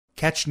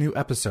Catch new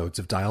episodes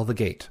of Dial the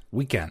Gate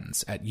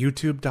weekends at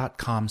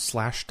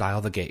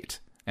youtube.com/dialthegate.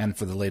 And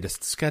for the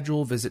latest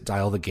schedule, visit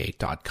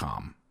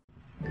dialthegate.com.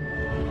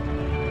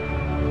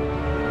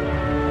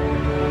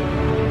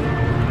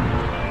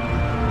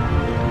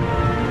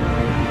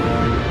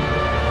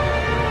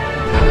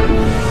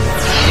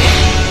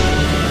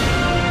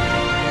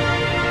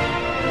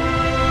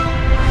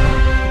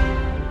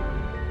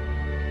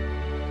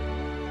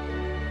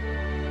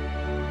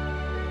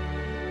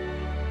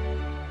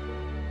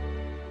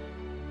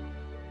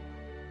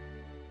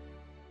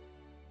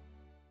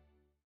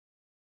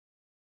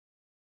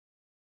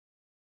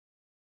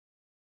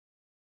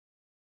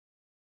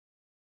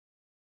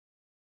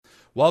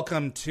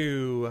 Welcome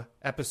to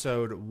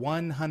episode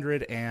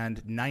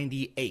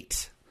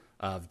 198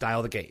 of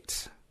Dial the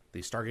Gate, the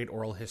Stargate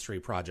Oral History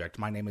Project.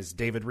 My name is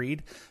David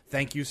Reed.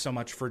 Thank you so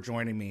much for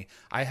joining me.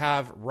 I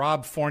have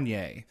Rob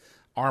Fournier,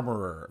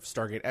 Armorer of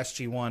Stargate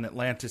SG-1,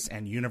 Atlantis,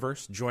 and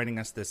Universe, joining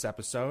us this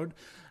episode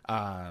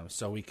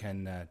so we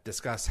can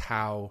discuss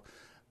how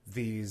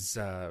these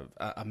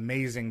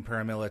amazing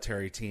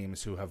paramilitary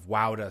teams who have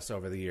wowed us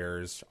over the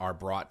years are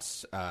brought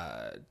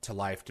to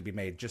life to be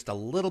made just a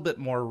little bit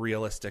more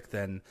realistic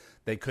than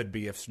they could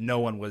be if no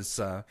one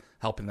was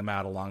helping them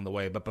out along the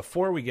way. But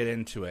before we get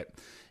into it,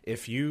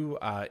 if you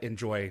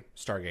enjoy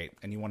Stargate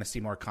and you want to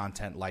see more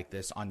content like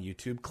this on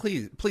YouTube,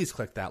 please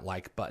click that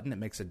like button. It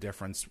makes a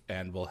difference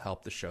and will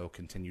help the show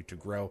continue to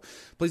grow.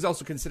 Please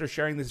also consider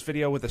sharing this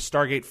video with a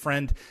Stargate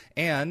friend.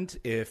 And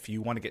if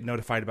you want to get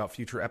notified about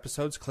future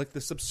episodes, click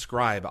the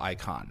subscribe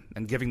icon.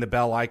 And giving the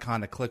bell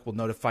icon a click will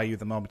notify you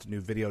the moment a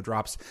new video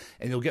drops.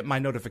 And you'll get my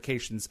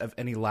notifications of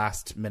any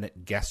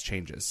last-minute guest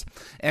changes.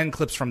 And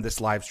clips from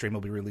this live stream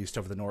will be released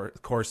over the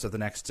course of the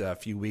next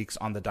few weeks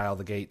on the Dial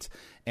the Gate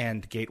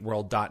and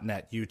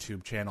GateWorld.net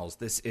YouTube channels.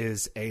 This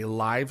is a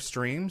live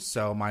stream,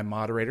 so my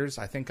moderators,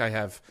 I think I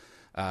have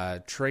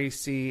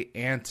Tracy,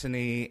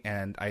 Anthony,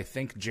 and I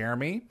think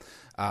Jeremy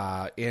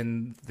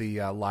in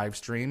the live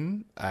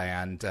stream.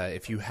 And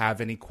if you have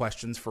any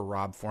questions for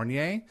Rob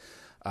Fournier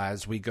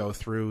as we go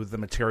through the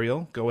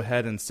material, go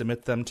ahead and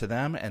submit them to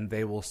them, and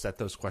they will set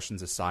those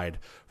questions aside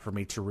for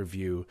me to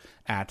review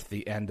at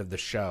the end of the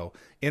show.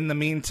 In the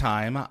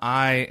meantime,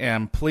 I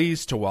am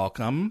pleased to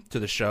welcome to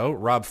the show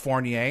Rob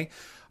Fournier,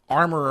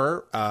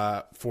 Armorer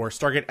for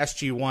Stargate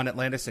SG-1,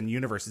 Atlantis, and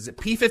Universe. Is it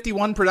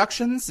P-51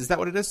 Productions? Is that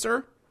what it is,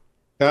 sir?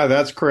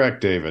 That's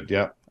correct, David.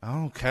 Yep.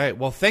 Okay.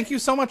 Well, thank you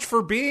so much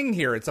for being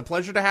here. It's a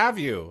pleasure to have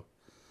you.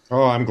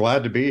 Oh, I'm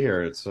glad to be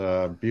here. It's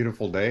a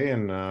beautiful day,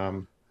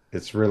 and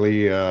it's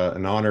really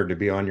an honor to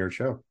be on your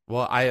show.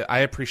 Well, I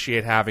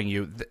appreciate having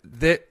you.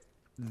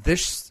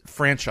 This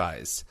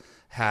franchise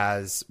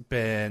has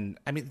been,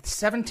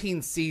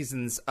 17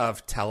 seasons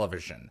of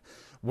television.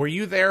 Were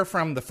you there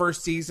from the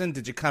first season?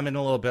 Did you come in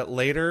a little bit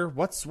later?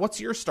 What's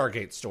your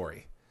Stargate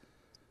story?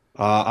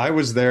 I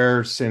was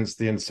there since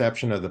the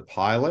inception of the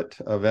pilot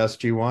of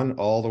SG-1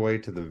 all the way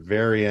to the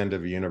very end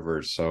of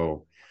Universe.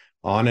 So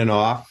on and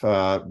off,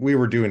 we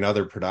were doing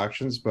other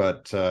productions,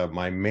 but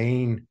my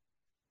main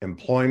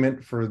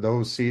employment for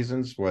those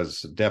seasons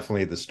was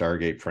definitely the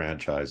Stargate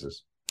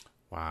franchises.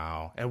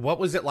 Wow. And what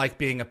was it like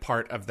being a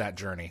part of that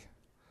journey?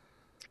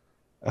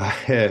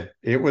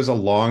 It was a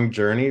long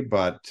journey,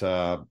 but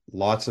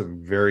lots of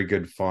very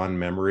good fun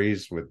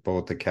memories with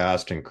both the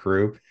cast and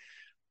crew.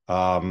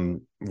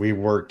 We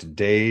worked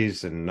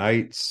days and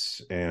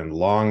nights and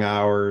long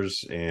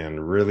hours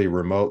and really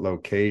remote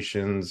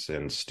locations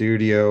and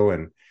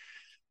studio.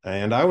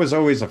 And I was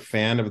always a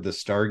fan of the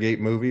Stargate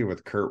movie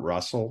with Kurt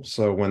Russell.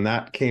 So when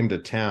that came to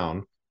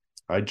town,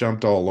 I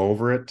jumped all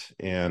over it,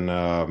 and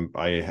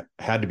I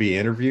had to be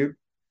interviewed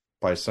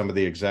by some of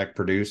the exec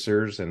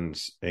producers, and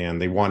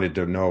they wanted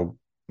to know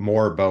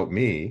more about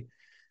me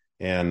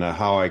and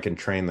how I can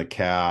train the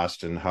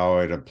cast and how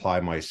I'd apply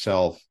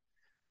myself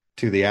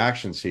to the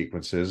action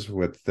sequences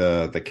with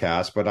the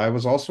cast. But I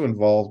was also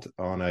involved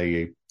on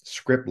a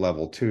script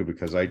level too,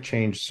 because I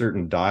changed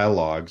certain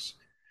dialogues,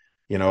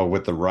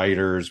 with the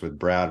writers, with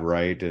Brad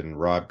Wright and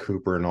Rob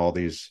Cooper and all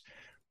these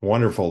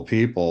wonderful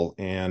people.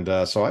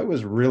 And so I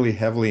was really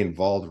heavily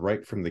involved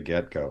right from the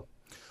get-go.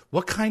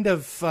 What kind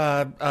of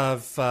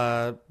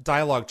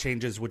dialogue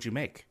changes would you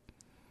make?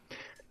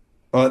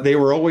 They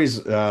were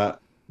always,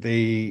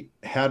 they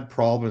had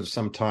problems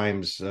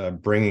sometimes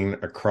bringing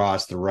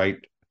across the right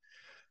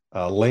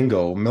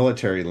lingo,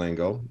 military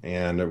lingo.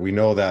 And we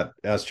know that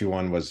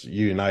SG-1 was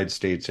United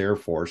States Air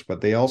Force,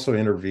 but they also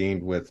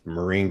intervened with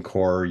Marine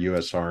Corps,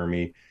 U.S.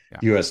 Army,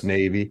 U.S.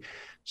 Navy.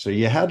 So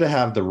you had to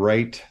have the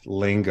right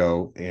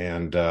lingo,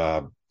 and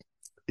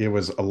it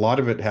was a lot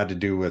of it had to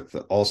do with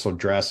also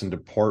dress and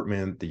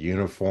deportment, the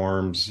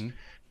uniforms,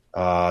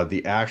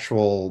 the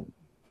actual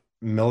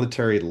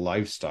military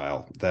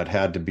lifestyle that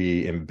had to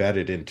be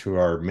embedded into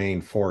our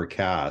main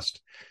forecast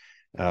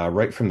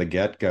right from the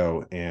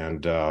get-go.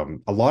 And a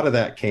lot of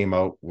that came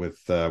out with,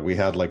 we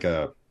had like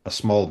a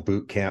small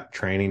boot camp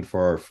training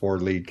for our 4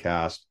 lead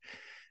cast.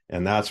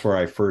 And that's where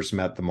I first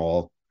met them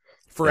all.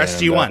 For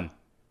SG-1?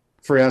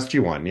 For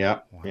SG1, yeah,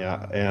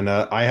 yeah. Wow. And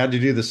I had to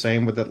do the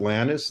same with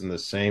Atlantis and the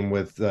same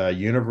with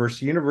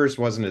Universe. Universe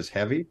wasn't as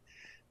heavy.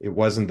 It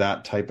wasn't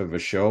that type of a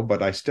show,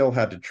 but I still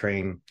had to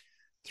train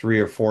three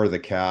or four of the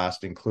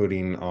cast,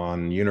 including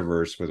on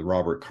Universe with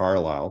Robert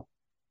Carlyle.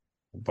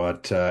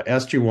 But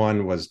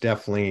SG1 was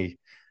definitely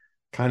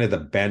kind of the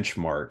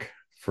benchmark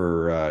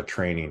for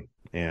training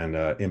and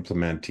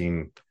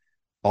implementing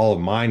all of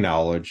my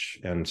knowledge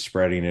and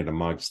spreading it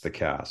amongst the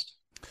cast.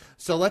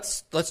 So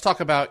let's talk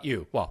about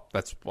you. Well,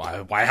 that's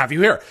why I have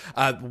you here.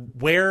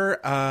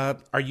 Where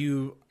are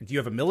you? Do you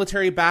have a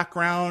military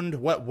background?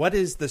 What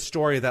is the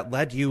story that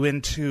led you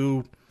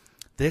into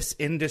this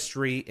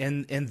industry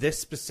in this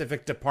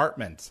specific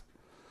department?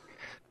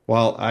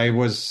 Well, I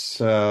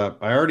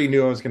already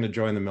knew I was going to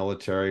join the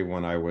military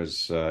when I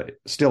was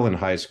still in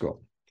high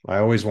school. I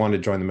always wanted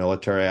to join the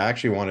military. I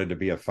actually wanted to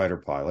be a fighter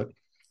pilot.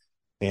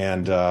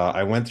 And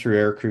I went through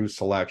aircrew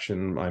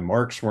selection. My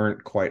marks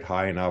weren't quite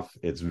high enough.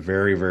 It's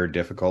very, very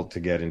difficult to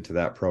get into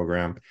that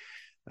program.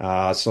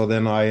 So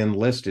then I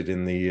enlisted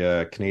in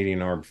the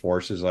Canadian Armed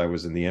Forces. I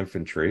was in the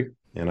infantry,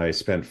 and I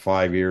spent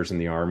 5 years in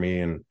the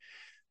Army, and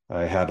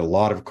I had a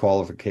lot of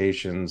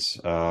qualifications.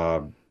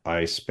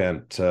 I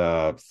spent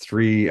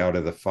 3 out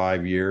of the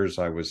 5 years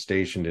I was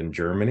stationed in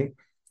Germany.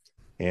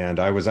 And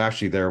I was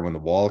actually there when the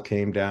wall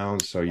came down.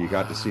 So you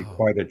got to see Wow.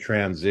 quite a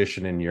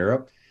transition in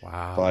Europe.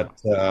 Wow.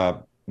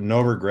 But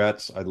no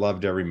regrets. I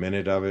loved every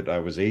minute of it. I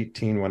was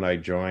 18 when I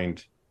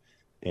joined,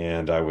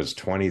 and I was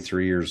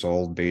 23 years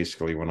old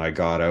basically when I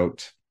got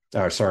out.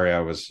 Sorry, I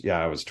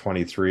was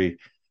 23.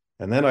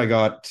 And then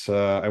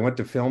I went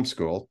to film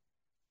school,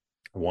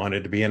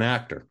 wanted to be an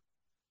actor,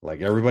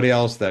 like everybody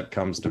else that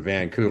comes to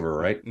Vancouver,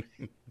 right?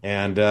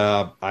 And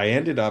I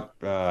ended up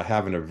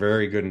having a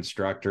very good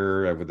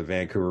instructor with the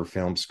Vancouver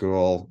Film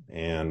School.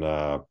 And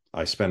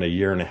I spent a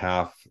year and a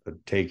half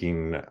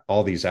taking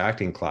all these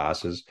acting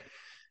classes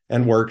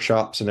and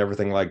workshops and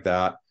everything like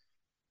that.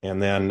 And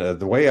then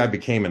the way I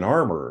became an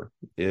armorer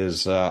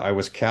is I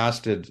was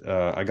casted,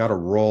 I got a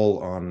role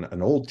on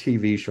an old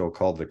TV show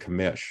called The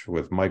Commish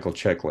with Michael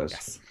Chiklis.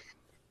 Yes.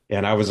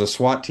 And I was a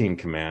SWAT team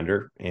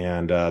commander,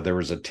 and there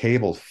was a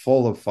table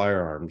full of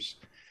firearms.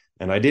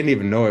 And I didn't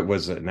even know it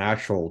was an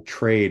actual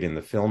trade in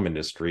the film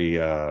industry,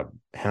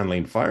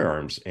 handling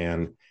firearms.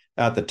 And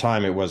at the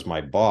time, it was my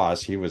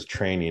boss. He was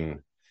training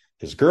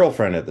his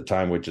girlfriend at the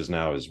time, which is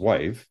now his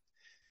wife.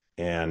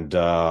 And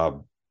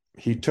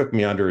he took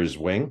me under his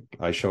wing.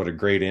 I showed a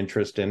great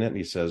interest in it. And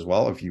he says,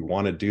 well, if you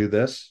want to do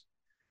this,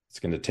 it's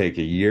going to take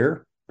a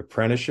year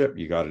apprenticeship.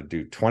 You got to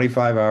do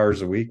 25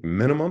 hours a week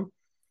minimum.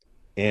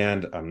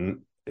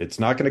 And it's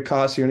not going to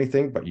cost you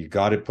anything, but you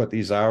got to put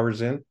these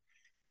hours in.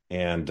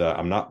 And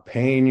I'm not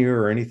paying you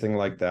or anything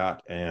like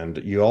that. And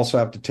you also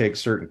have to take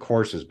certain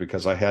courses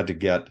because I had to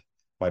get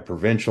my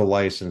provincial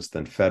license,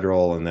 then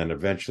federal, and then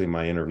eventually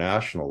my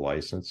international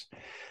license.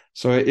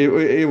 So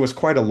it was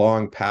quite a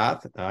long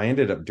path. I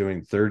ended up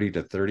doing 30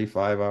 to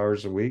 35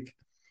 hours a week,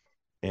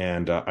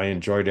 and I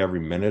enjoyed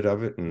every minute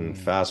of it. And Mm.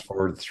 fast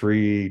forward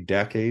 3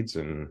 decades,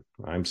 and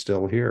I'm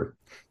still here.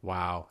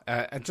 Wow.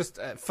 And just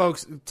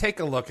folks, take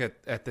a look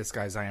at this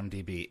guy's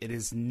IMDb. It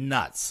is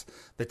nuts.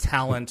 The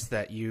talent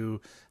that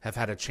you have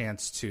had a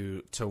chance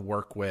to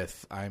work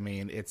with. I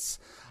mean,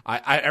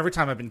 I every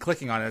time I've been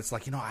clicking on it, it's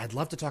like, I'd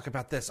love to talk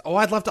about this. Oh,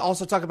 I'd love to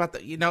also talk about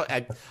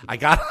I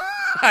got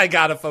I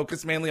got to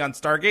focus mainly on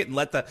Stargate and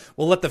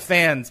we'll let the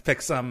fans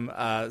pick some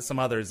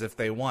others if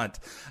they want.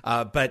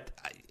 But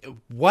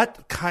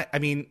what kind, I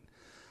mean,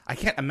 I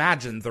can't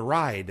imagine the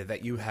ride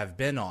that you have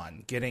been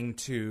on, getting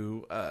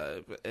to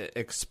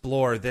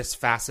explore this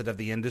facet of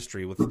the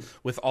industry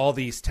with all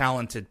these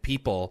talented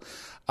people.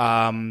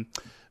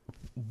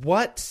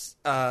 What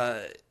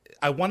I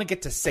want to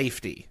get to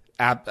safety.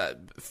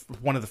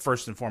 One of the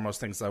first and foremost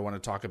things I want to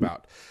talk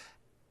about.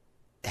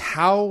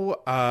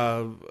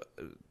 How,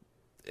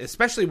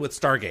 especially with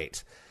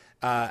Stargate,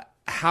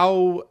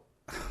 how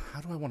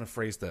do I want to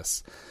phrase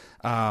this?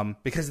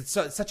 Because it's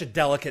such a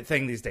delicate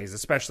thing these days,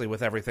 especially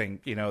with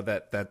everything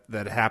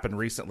that happened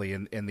recently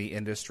in the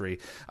industry.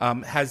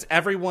 Has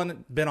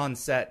everyone been on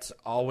set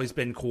always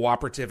been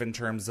cooperative in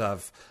terms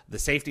of the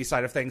safety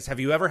side of things?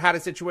 Have you ever had a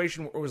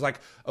situation where it was like,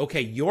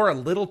 okay, you're a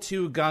little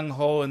too gung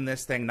ho in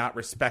this thing, not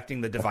respecting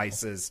the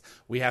devices,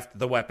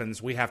 the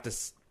weapons, we have to.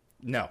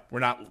 No, we're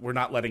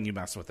not letting you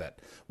mess with it.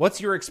 What's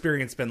your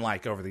experience been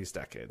like over these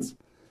decades?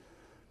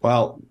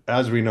 Well,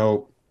 as we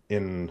know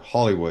in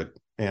Hollywood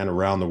and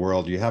around the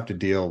world, you have to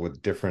deal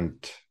with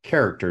different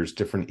characters,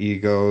 different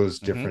egos,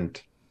 Mm-hmm.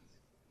 different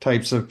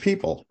types of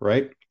people,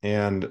 right?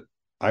 And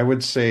I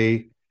would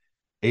say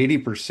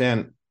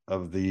 80%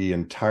 of the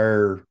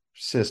entire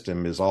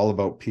system is all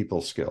about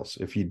people skills.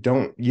 If you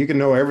don't, you can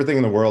know everything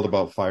in the world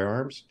about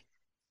firearms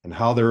and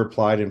how they're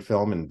applied in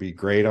film and be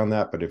great on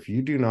that. But if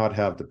you do not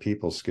have the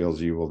people skills,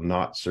 you will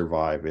not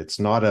survive. It's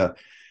not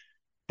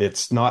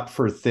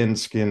for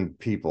thin-skinned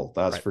people,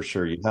 that's Right. for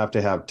sure. You have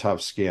to have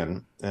tough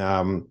skin.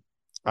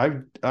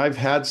 I've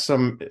had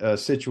some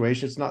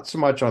situations, not so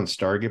much on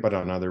Stargate, but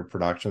on other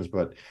productions,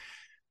 but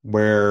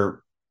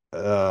where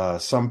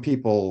some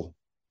people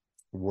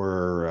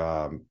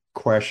were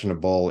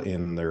questionable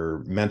in their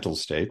mental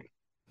state.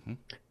 Mhm.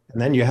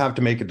 And then you have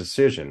to make a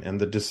decision. And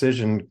the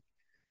decision,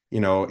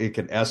 it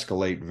could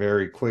escalate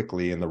very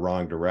quickly in the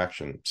wrong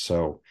direction.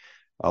 So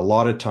a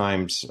lot of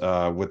times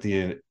with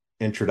the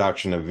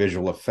introduction of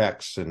visual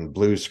effects and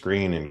blue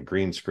screen and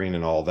green screen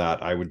and all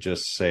that, I would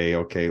just say,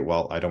 okay,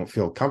 well, I don't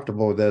feel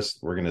comfortable with this.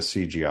 We're going to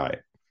CGI.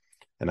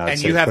 And I'd And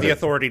say, you have the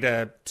authority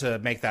to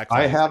make that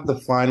I call. have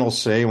the final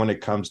say when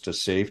it comes to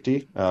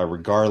safety,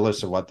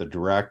 regardless of what the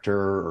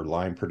director or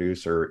line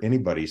producer or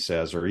anybody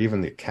says, or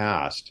even the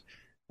cast.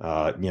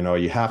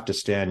 You have to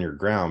stand your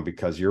ground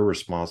because you're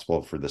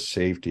responsible for the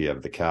safety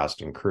of the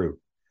cast and crew.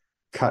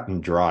 Cut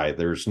and dry.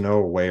 There's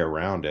no way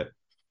around it.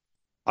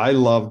 I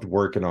loved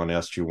working on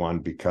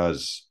SG1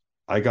 because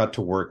I got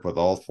to work with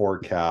all four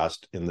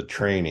cast in the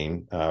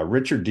training.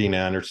 Richard Dean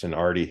Anderson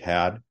already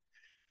had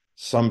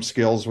some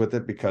skills with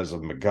it because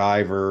of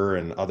MacGyver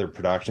and other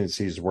productions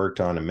he's worked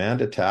on.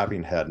 Amanda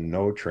Tapping had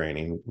no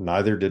training,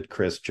 neither did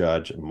Chris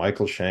Judge, and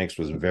Michael Shanks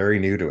was very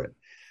new to it.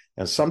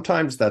 And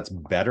sometimes that's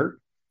better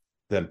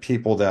than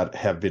people that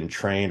have been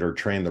trained or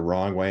trained the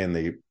wrong way and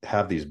they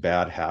have these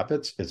bad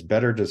habits. It's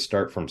better to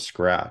start from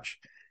scratch.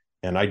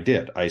 And I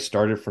did. I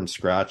started from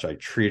scratch. I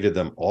treated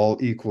them all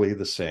equally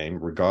the same,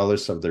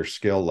 regardless of their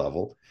skill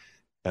level.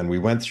 And we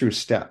went through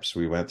steps.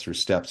 We went through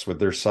steps with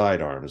their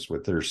sidearms,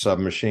 with their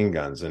submachine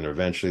guns, and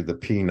eventually the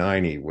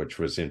P90, which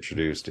was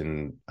introduced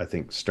in, I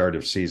think, start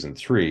of season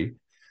 3.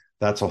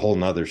 That's a whole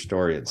nother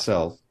story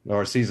itself,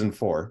 or season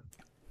 4.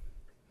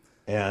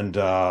 And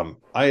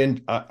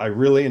I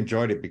really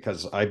enjoyed it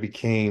because I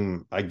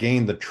gained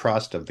the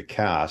trust of the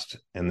cast,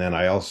 and then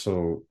I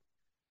also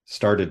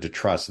started to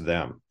trust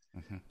them.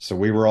 Mm-hmm. So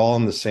we were all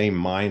in the same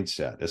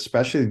mindset,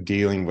 especially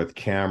dealing with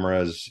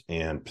cameras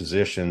and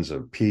positions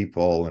of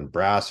people and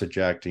brass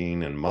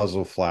ejecting and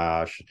muzzle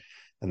flash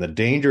and the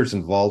dangers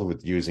involved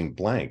with using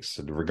blanks,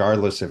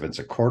 regardless if it's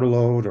a quarter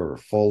load or a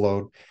full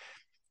load.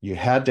 You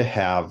had to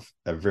have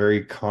a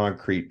very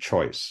concrete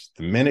choice.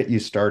 The minute you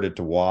started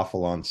to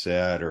waffle on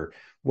set or,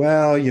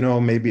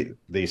 well, maybe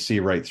they see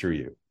right through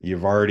you.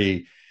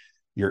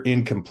 You're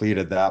incomplete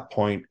at that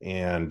point,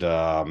 and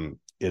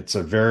it's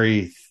a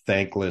very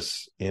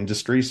thankless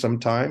industry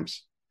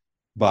sometimes,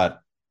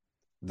 but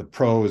the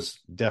pros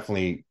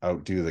definitely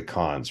outdo the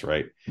cons,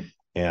 right?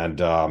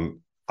 And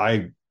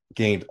I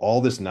gained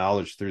all this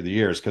knowledge through the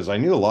years because I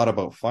knew a lot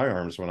about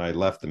firearms when I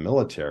left the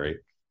military,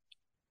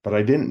 but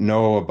I didn't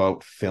know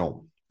about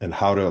film and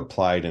how to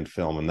apply it in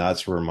film. And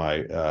that's where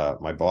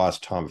my boss,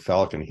 Tom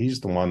Falcon, he's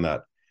the one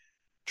that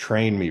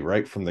trained me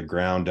right from the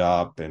ground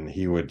up, and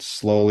he would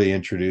slowly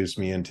introduce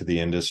me into the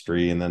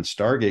industry. And then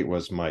Stargate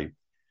was my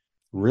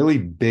really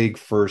big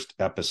first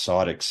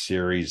episodic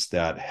series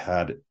that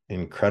had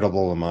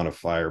incredible amount of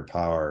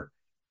firepower.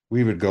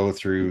 We would go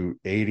through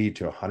 80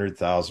 to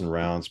 100,000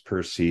 rounds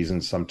per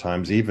season,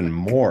 sometimes even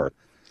more.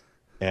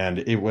 And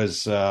it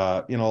was,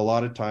 a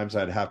lot of times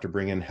I'd have to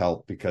bring in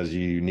help because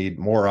you need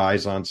more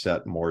eyes on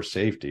set, more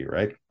safety,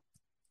 right?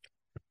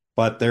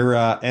 But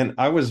and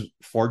I was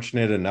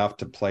fortunate enough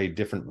to play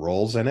different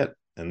roles in it.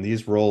 And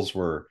these roles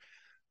were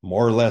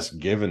more or less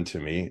given to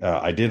me.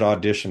 I did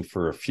audition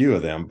for a few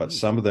of them, but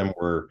some of them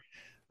were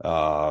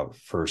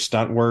for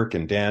stunt work.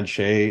 And Dan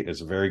Shea is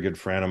a very good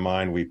friend of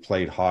mine. We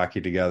played hockey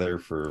together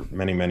for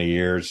many, many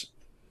years.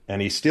 And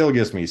he still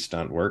gives me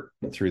stunt work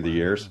through the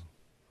years.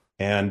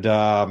 And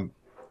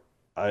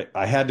I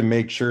had to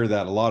make sure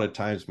that a lot of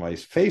times my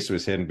face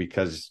was hidden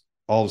because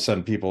all of a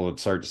sudden people would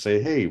start to say,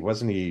 hey,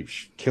 wasn't he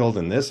killed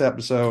in this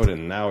episode?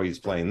 And now he's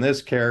playing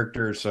this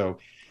character. So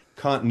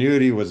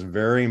continuity was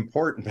very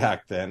important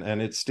back then,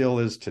 and it still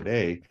is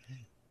today.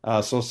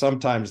 So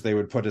sometimes they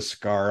would put a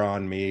scar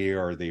on me,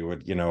 or they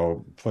would,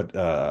 put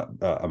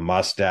a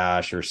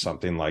mustache or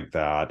something like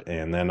that.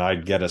 And then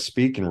I'd get a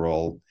speaking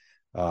role.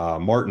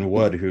 Martin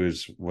Wood,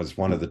 was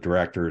one of the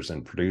directors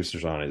and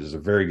producers on it, is a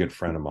very good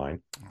friend of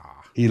mine.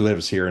 He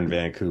lives here in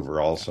Vancouver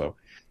also.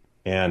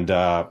 And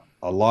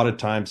a lot of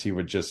times he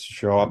would just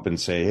show up and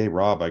say, hey,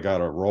 Rob, I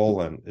got a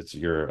role, and it's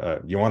you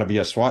want to be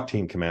a SWAT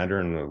team commander,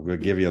 and we'll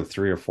give you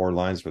 3 or 4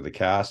 lines with the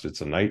cast.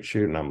 It's a night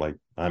shoot. And I'm like,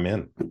 I'm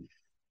in.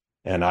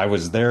 And I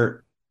was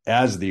there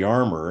as the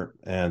armor.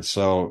 And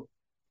so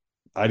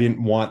I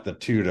didn't want the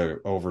two to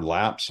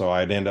overlap. So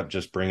I'd end up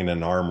just bringing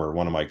in armor,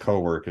 one of my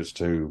coworkers,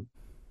 to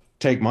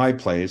take my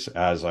place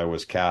as I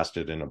was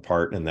casted in a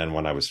part. And then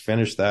when I was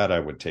finished that, I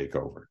would take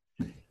over.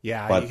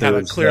 Yeah, but you have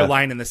a clear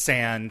line in the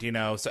sand,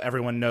 so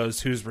everyone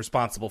knows who's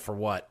responsible for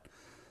what.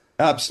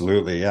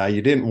 Absolutely. Yeah,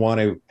 you didn't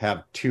want to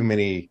have too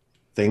many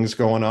things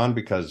going on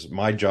because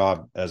my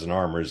job as an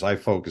armor is I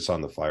focus on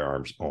the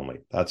firearms only.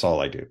 That's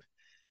all I do.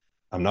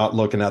 I'm not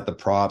looking at the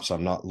props.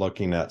 I'm not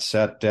looking at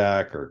set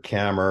deck or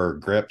camera or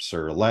grips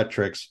or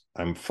electrics.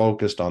 I'm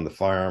focused on the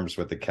firearms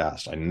with the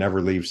cast. I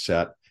never leave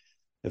set.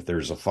 If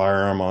there's a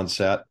firearm on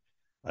set,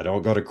 I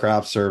don't go to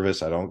craft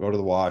service. I don't go to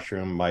the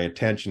washroom. My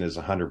attention is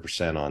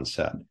 100% on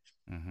set.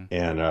 Mm-hmm.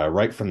 And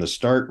right from the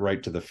start,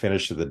 right to the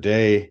finish of the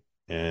day.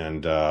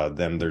 And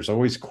then there's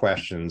always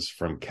questions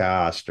from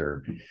cast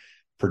or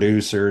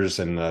producers,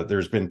 and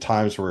there's been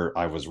times where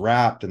I was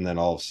wrapped, and then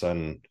all of a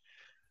sudden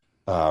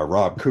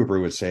Rob Cooper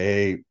would say,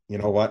 "Hey, you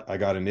know what? I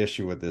got an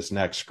issue with this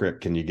next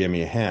script. Can you give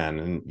me a hand?"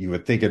 And you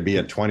would think it'd be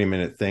a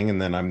 20-minute thing, and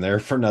then I'm there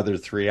for another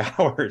 3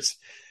 hours.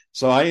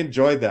 So I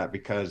enjoyed that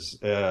because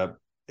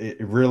it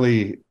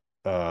really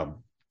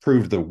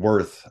proved the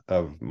worth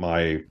of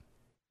my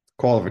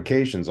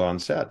qualifications on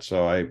set.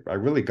 So I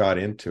really got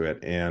into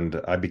it,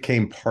 and I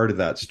became part of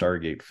that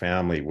Stargate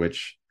family,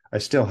 which I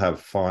still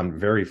have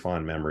very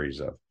fond memories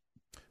of.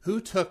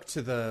 Who took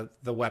to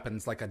the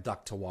weapons like a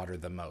duck to water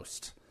the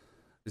most?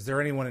 Is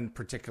there anyone in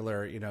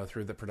particular,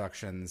 through the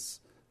productions,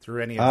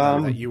 through any of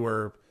them that you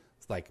were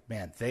like,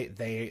 man,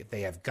 they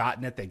have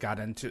gotten it, they've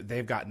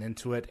gotten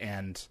into it,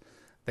 and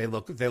they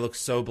look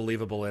so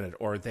believable in it,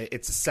 or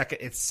it's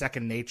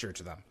second nature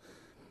to them?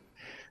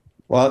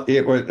 Well,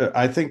 it was,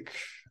 I think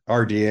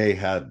RDA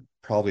had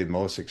probably the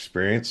most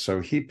experience, so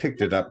he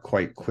picked it up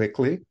quite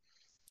quickly.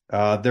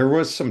 There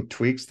was some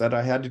tweaks that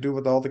I had to do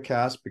with all the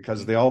cast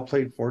because they all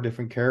played 4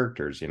 different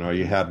characters.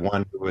 You had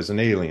one who was an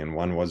alien,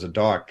 one was a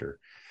doctor,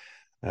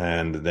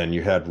 and then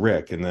you had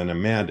Rick, and then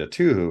Amanda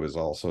too, who was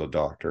also a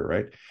doctor,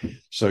 right?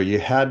 So they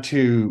had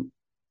to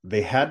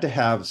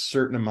have a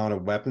certain amount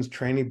of weapons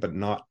training, but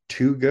not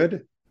too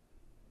good,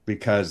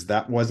 because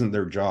that wasn't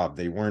their job.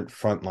 They weren't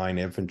frontline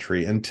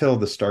infantry until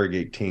the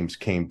Stargate teams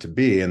came to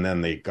be, and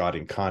then they got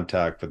in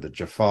contact with the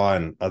Jaffa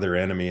and other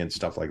enemy and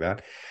stuff like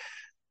that.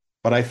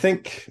 But I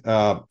think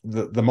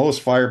the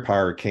most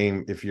firepower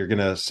came, if you're going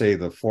to say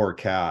the 4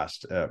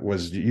 cast,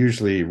 was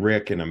usually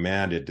Rick and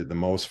Amanda did the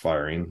most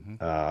firing.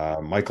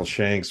 Michael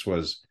Shanks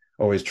was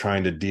always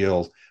trying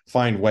to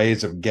find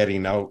ways of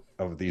getting out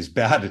of these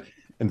bad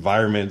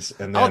environments.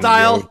 And then I'll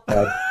dial.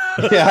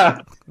 Yeah.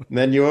 And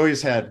then you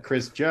always had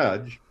Chris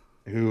Judge,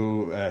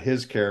 who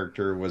his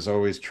character was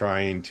always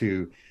trying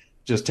to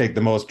just take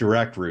the most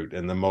direct route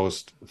and the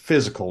most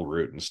physical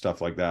route and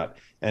stuff like that.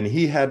 And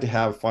he had to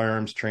have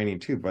firearms training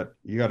too, but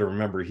you got to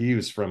remember he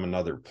was from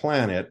another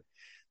planet,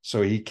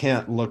 so he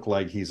can't look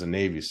like he's a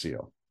Navy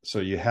SEAL. So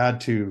you had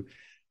to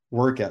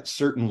work at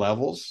certain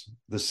levels.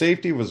 The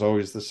safety was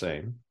always the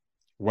same,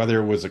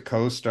 whether it was a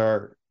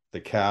co-star,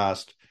 the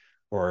cast,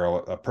 or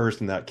a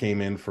person that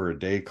came in for a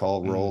day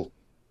call role.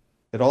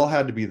 It all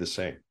had to be the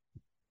same.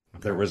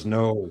 Okay. There was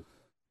no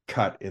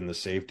cut in the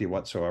safety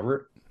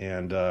whatsoever.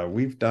 And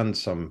we've done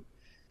some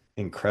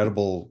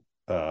incredible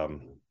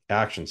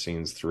action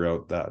scenes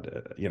throughout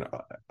that.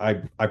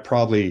 I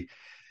probably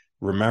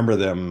remember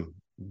them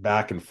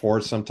back and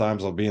forth.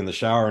 Sometimes I'll be in the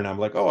shower and I'm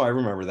like, oh, I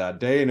remember that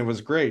day, and it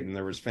was great, and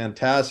it was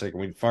fantastic.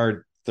 We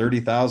fired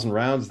 30,000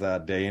 rounds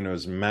that day, and it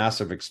was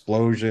massive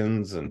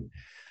explosions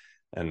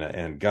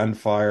and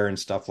gunfire and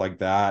stuff like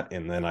that.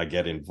 And then I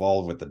get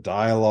involved with the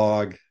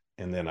dialogue,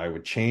 and then I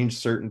would change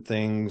certain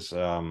things.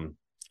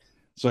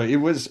 So it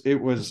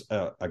was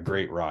a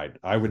great ride.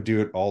 I would do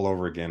it all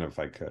over again if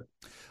I could.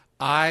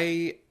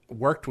 I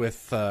worked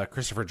with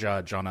Christopher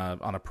Judge on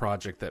a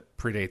project that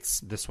predates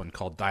this one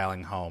called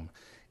Dialing Home.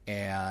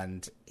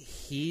 And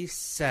he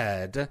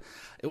said,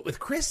 with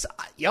Chris,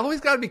 you always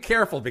got to be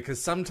careful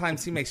because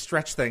sometimes he may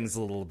stretch things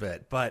a little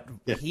bit. But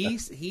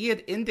he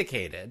had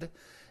indicated,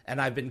 and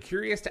I've been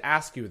curious to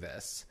ask you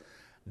this,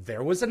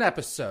 there was an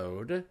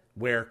episode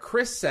where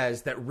Chris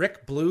says that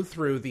Rick blew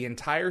through the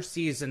entire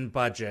season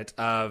budget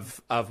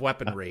of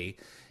weaponry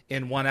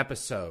in one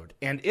episode.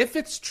 And if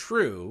it's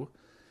true,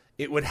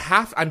 it would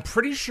I'm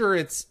pretty sure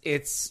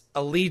it's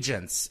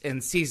Allegiance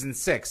in season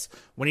 6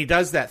 when he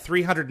does that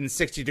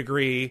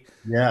 360-degree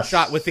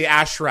shot with the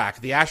ash rack.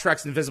 The ash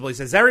rack's invisible. He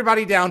says,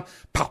 everybody down,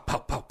 pow, pow,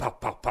 pow, pow,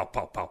 pow, pow,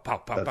 pow, pow,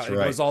 pow, pow. It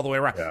goes all the way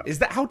around.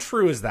 Yeah. How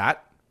true is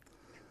that?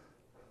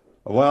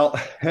 Well,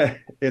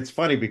 it's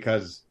funny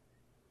because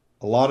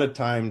a lot of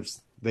times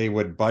they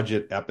would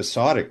budget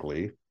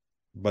episodically,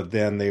 but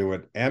then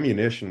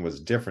ammunition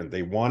was different.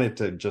 They wanted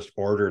to just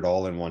order it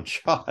all in one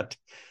shot.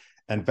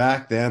 And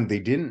back then they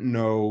didn't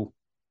know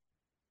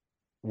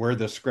where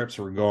the scripts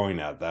were going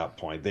at that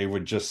point. They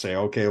would just say,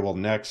 okay, well,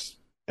 next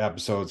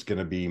episode's going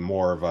to be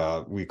more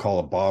of we call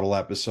a bottle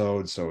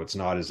episode. So it's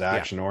not as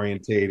action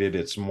orientated.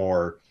 It's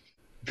more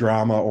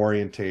drama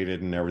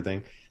orientated and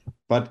everything.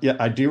 But yeah,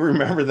 I do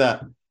remember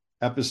that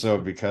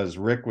episode because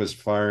Rick was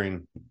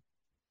firing,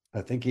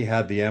 I think he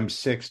had the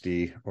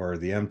M60 or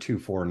the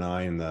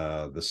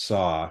M249, the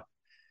saw,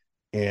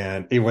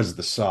 and it was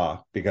the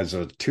saw because it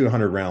was a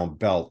 200 round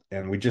belt.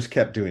 And we just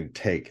kept doing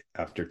take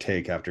after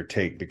take after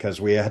take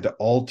because we had to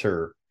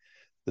alter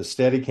the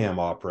Steadicam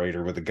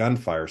operator with the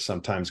gunfire,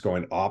 sometimes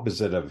going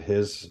opposite of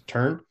his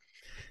turn.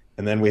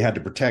 And then we had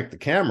to protect the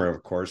camera,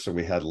 of course. So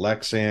we had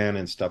Lexan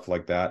and stuff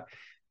like that.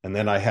 And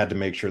then I had to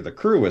make sure the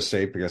crew was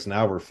safe because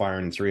now we're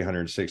firing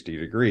 360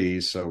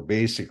 degrees. So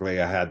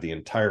basically I had the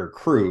entire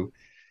crew,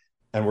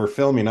 and we're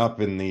filming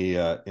up in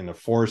a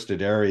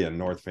forested area in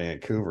North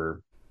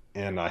Vancouver.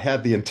 And I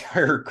had the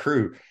entire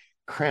crew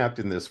cramped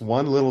in this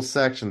one little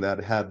section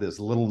that had this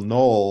little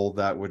knoll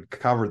that would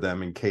cover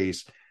them in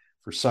case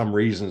for some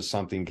reason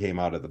something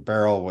came out of the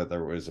barrel,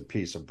 whether it was a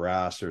piece of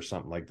brass or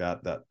something like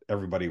that, that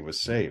everybody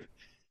was safe.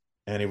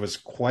 And it was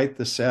quite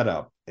the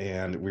setup.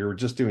 and we were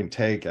just doing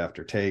take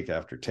after take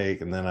after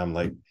take. And then I'm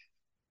like,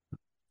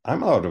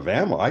 I'm out of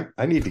ammo.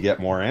 I need to get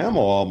more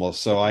ammo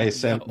almost. So I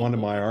sent one of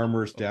my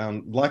armors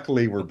down.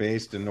 Luckily, we're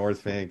based in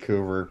North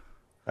Vancouver.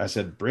 I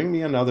said, bring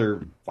me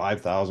another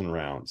 5,000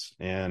 rounds.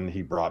 And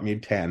he brought me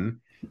 10,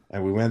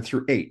 and we went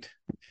through 8.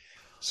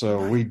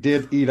 So we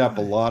did eat up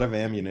a lot of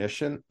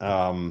ammunition.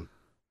 And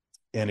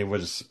it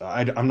was,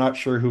 I'm not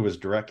sure who was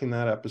directing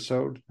that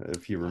episode,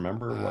 if you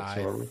remember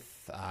whatsoever.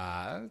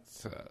 I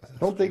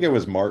don't think it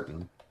was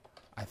Martin.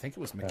 I think it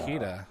was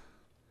Makita.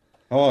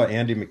 Oh,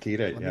 Andy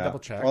Makita. Let me double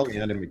check. Probably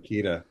Andy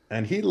Makita.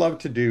 And he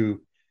loved to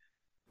do,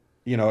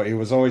 it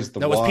was always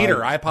the No, it was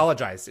Peter. I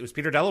apologize. It was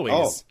Peter DeLuise.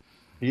 Oh,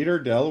 Peter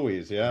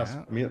DeLuise, yes.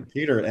 Yeah.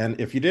 Peter. And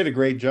if you did a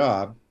great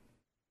job,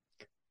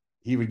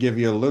 he would give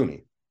you a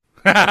loonie.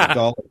 A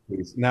dollar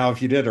piece. Now,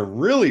 if you did a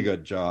really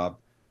good job,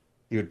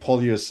 he would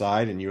pull you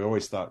aside, and you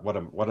always thought, what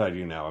do I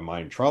do now? Am I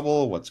in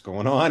trouble? What's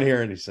going on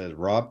here? And he says,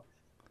 Rob,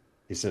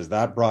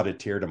 that brought a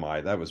tear to my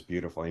eye. That was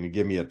beautiful. And he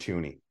gave me a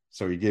toonie.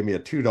 So he gave me a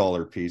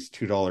 $2 piece,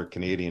 $2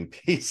 Canadian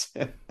piece.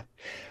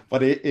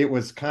 But it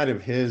was kind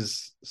of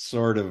his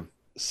sort of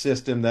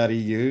system that he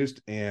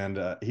used. And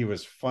he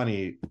was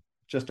funny,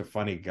 just a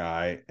funny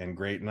guy and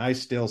great. And I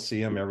still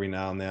see him every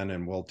now and then,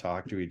 and we'll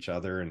talk to each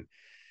other. And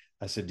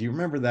I said, do you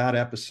remember that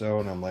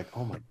episode? And I'm like,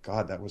 oh my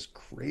God, that was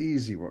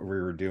crazy what we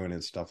were doing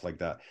and stuff like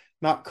that.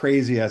 Not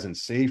crazy as in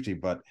safety,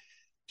 but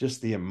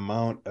just the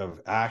amount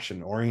of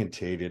action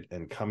orientated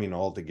and coming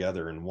all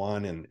together in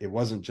one. And it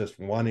wasn't just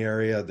one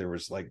area. There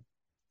was like,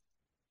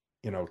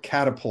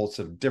 catapults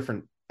of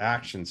different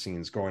action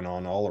scenes going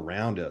on all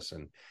around us.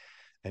 And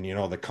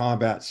the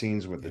combat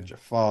scenes with the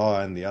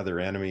Jaffa and the other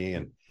enemy.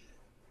 And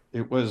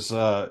it was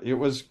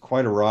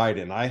quite a ride.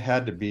 And I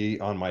had to be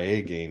on my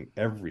A game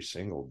every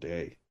single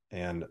day.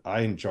 And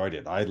I enjoyed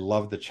it. I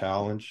loved the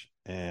challenge.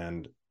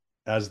 And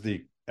as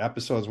the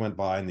episodes went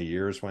by and the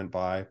years went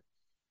by,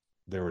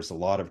 there was a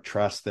lot of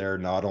trust there,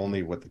 not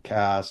only with the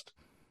cast,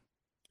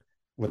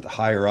 with the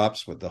higher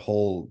ups, with the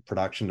whole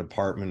production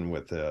department,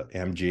 with the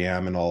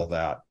MGM and all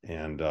that.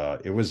 And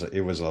it was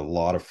a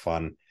lot of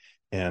fun.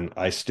 And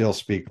I still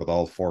speak with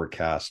all 4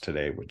 casts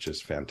today, which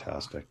is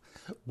fantastic.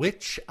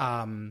 Which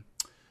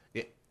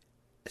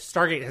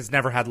Stargate has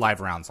never had live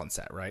rounds on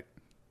set, right?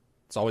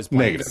 It's always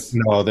negative.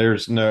 No,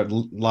 there's no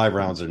live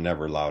rounds are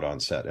never allowed on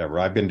set ever.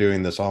 I've been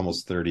doing this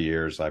almost 30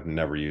 years. I've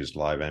never used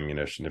live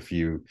ammunition. If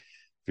you're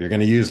going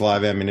to use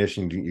live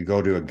ammunition, you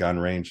go to a gun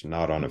range,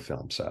 not on a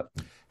film set.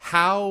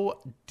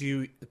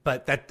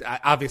 But that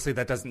obviously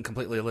that doesn't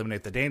completely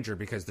eliminate the danger,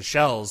 because the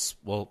shells,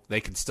 well,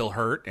 they can still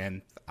hurt.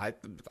 And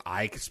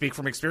I can speak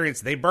from experience.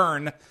 They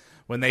burn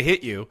when they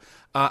hit you.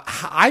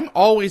 I'm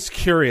always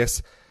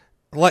curious.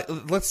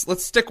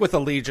 Let's stick with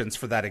Allegiance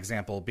for that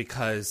example,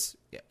 because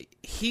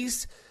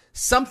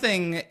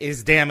something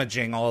is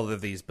damaging all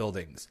of these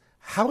buildings.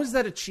 How is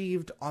that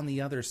achieved on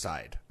the other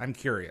side? I'm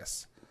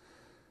curious.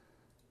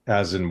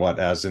 As in what?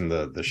 As in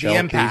the shell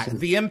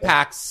the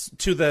impacts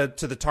to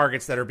the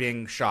targets that are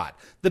being shot.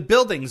 The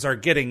buildings are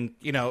getting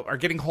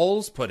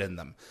holes put in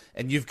them,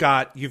 and you've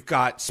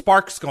got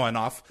sparks going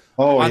off.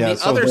 On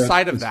the other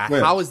side of that,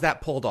 how is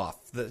that pulled off?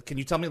 Can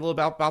you tell me a little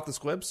about the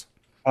squibs?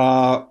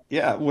 I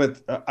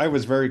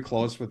was very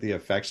close with the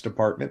effects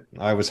department.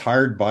 I was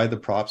hired by the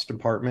props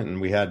department, and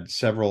we had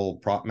several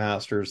prop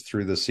masters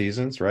through the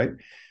seasons, right?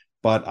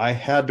 But I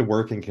had to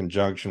work in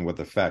conjunction with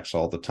effects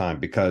all the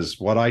time, because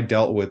what I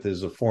dealt with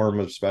is a form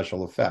of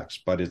special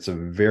effects, but it's a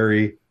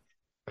very,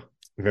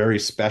 very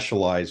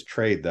specialized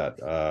trade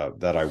that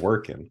I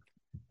work in.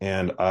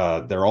 And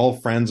they're all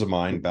friends of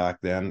mine back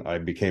then. I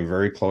became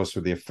very close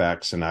with the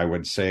effects, and I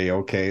would say,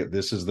 okay,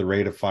 this is the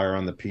rate of fire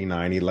on the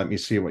P90. Let me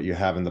see what you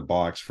have in the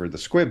box for the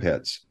squib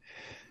hits.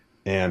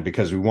 And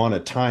because we want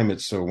to time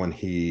it so when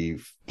he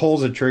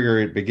pulls a trigger,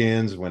 it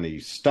begins. When he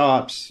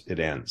stops, it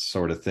ends,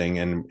 sort of thing.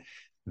 And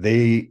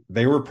they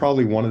were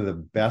probably one of the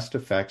best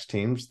effects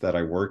teams that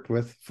I worked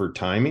with for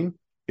timing.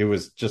 It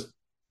was just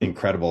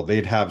incredible.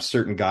 They'd have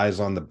certain guys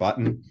on the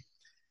button,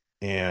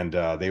 and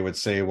they would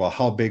say, well,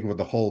 how big would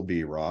the hole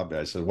be, Rob?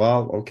 I said,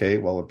 well, okay,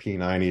 well, a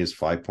P90 is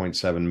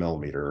 5.7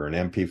 millimeter, or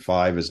an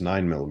MP5 is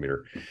 9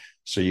 millimeter.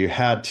 So you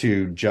had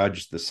to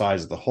judge the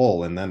size of the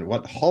hole. And then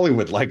what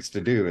Hollywood likes to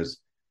do is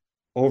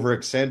over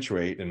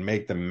accentuate and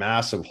make the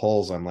massive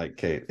holes. I'm like,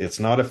 okay, it's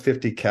not a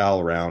 50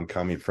 cal round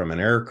coming from an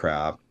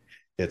aircraft.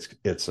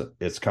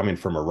 It's coming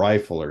from a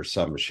rifle or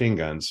submachine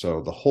gun.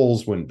 So the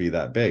holes wouldn't be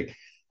that big.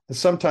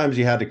 Sometimes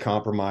you had to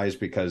compromise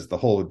because the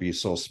hole would be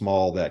so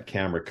small that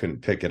camera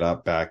couldn't pick it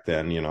up back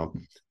then,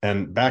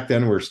 and back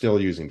then we're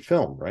still using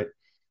film, right?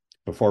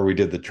 Before we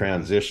did the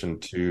transition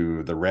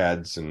to the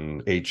Reds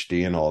and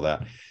HD and all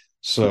that.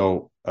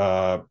 So,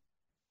 I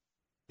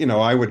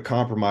would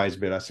compromise a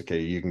bit. I said,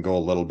 okay, you can go a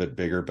little bit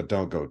bigger, but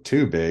don't go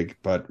too big.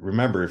 But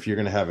remember, if you're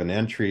going to have an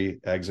entry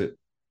exit,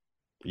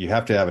 you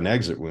have to have an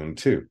exit wound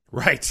too.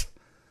 Right.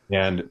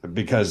 And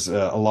because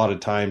a lot of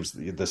times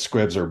the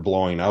squibs are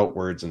blowing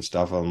outwards and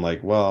stuff, I'm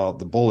like, well,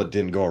 the bullet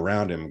didn't go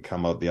around him and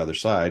come out the other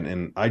side.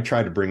 And I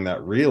try to bring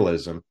that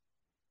realism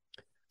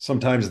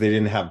sometimes they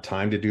didn't have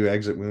time to do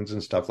exit wounds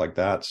and stuff like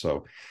that.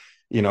 So,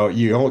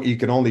 you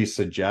can only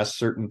suggest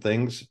certain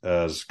things,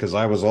 as because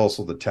I was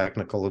also the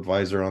technical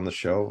advisor on the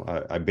show.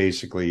 I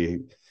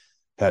basically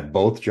had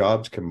both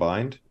jobs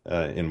combined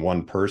in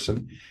one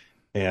person,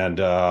 and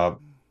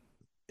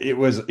it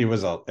was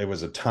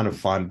a ton of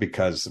fun,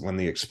 because when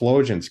the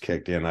explosions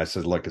kicked in, I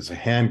said, "Look, it's a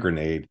hand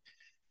grenade.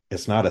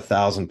 It's not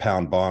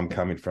 1,000-pound bomb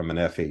coming from an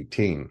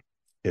F-18.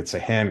 It's a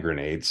hand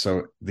grenade,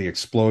 so the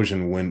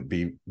explosion wouldn't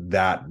be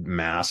that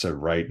massive,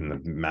 right? And the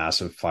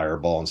massive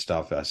fireball and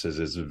stuff." I says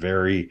it's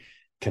very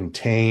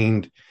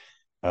contained,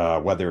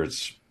 whether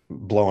it's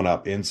blown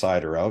up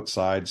inside or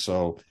outside.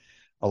 So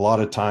a lot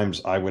of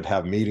times I would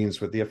have meetings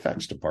with the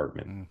effects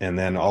department, and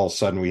then all of a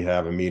sudden we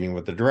have a meeting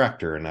with the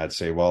director, and I'd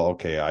say, well,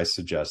 okay, I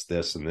suggest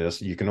this and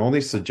this. You can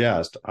only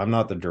suggest. I'm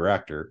not the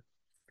director.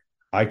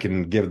 I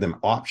can give them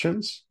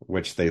options,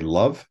 which they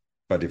love,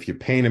 but if you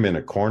paint them in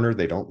a corner,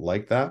 they don't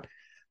like that.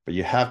 But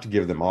you have to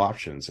give them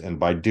options, and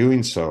by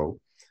doing so,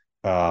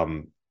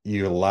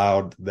 you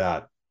allowed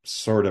that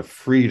sort of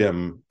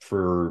freedom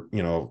for,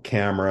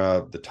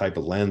 camera, the type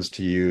of lens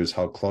to use,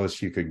 how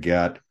close you could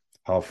get,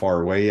 how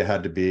far away you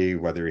had to be,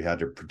 whether you had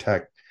to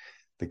protect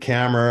the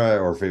camera,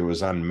 or if it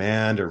was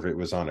unmanned, or if it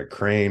was on a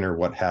crane, or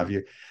what have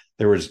you.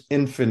 There was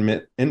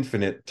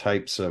infinite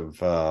types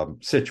of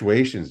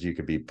situations you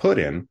could be put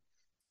in.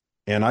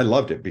 And I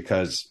loved it,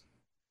 because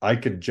I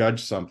could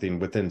judge something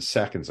within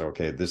seconds.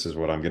 Okay, this is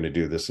what I'm going to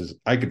do.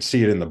 I could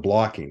see it in the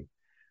blocking,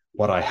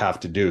 what I have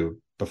to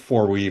do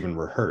before we even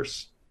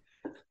rehearse.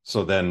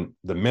 So then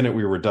the minute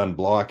we were done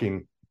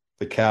blocking,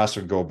 the cast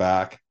would go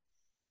back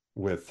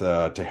with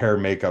to hair,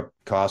 makeup,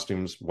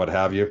 costumes, what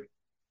have you.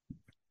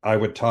 I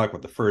would talk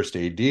with the first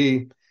AD,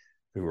 who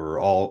were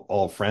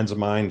all friends of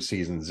mine,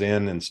 seasons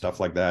in and stuff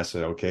like that. I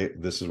said, okay,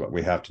 this is what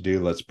we have to do.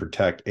 Let's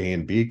protect A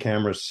and B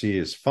cameras. C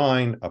is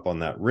fine up on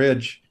that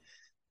ridge.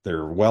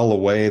 They're well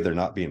away. They're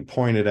not being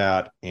pointed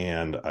at.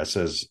 And I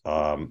says,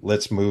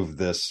 let's move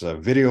this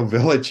video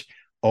village.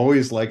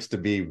 Always likes to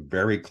be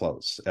very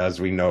close,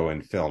 as we know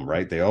in film,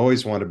 right? They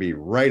always want to be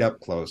right up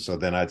close. So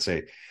then I'd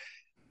say,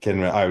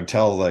 I would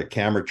tell the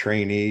camera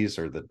trainees,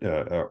 or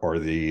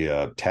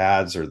the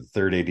TADs, or the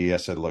third AD, I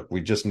said, look,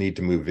 we just need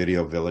to move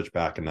video village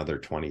back another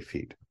 20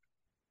 feet.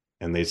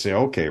 And they say,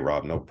 okay,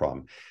 Rob, no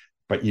problem.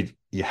 But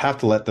you have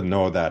to let them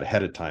know that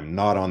ahead of time,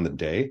 not on the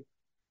day.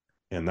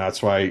 And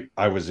that's why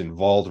I was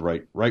involved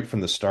right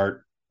from the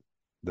start.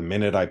 The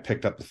minute I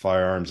picked up the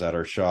firearms at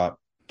our shop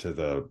to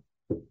the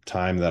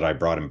time that I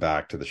brought him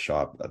back to the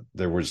shop,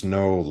 there was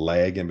no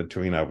lag in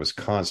between. I was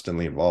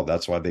constantly involved.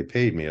 That's why they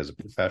paid me as a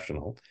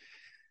professional.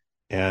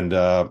 And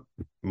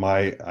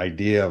my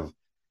idea of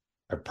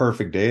a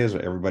perfect day is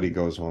everybody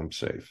goes home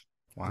safe.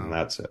 Wow. And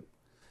that's it.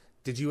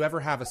 Did you ever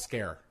have a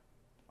scare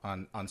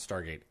on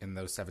Stargate in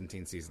those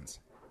 17 seasons?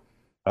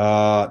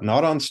 Not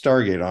on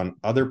Stargate. On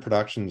other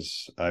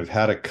productions, I've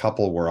had a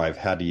couple where I've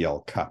had to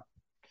yell cut.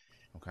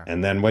 Okay.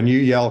 And then when you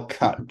yell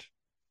cut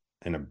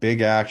in a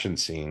big action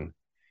scene,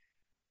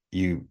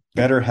 you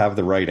better have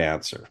the right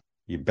answer.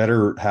 You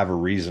better have a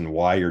reason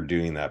why you're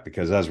doing that,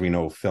 because as we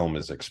know, film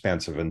is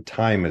expensive and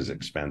time is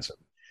expensive.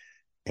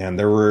 And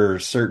there were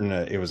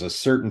it was a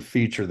certain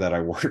feature that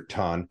I worked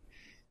on,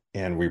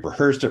 and we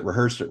rehearsed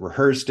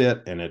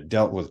it, and it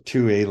dealt with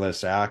two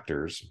A-list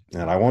actors.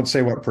 And I won't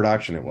say what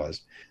production it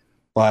was,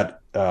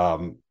 but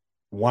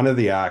one of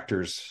the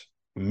actors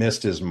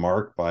missed his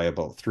mark by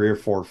about 3 or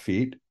 4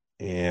 feet,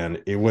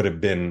 and there would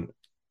have been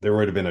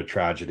a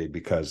tragedy,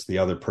 because the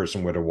other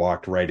person would have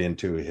walked right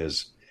into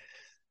his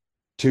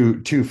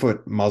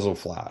 2-foot muzzle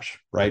flash,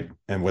 right?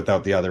 And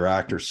without the other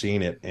actor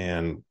seeing it.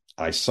 And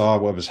I saw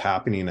what was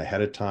happening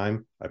ahead of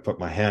time. I put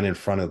my hand in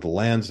front of the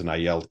lens and I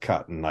yelled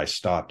cut, and I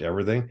stopped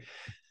everything.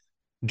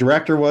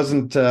 Director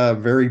wasn't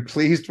very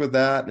pleased with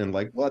that, and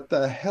like, what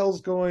the hell's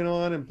going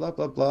on, and blah,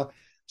 blah, blah.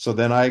 So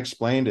then I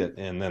explained it,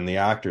 and then the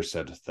actor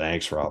said,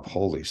 thanks, Rob.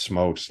 Holy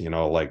smokes,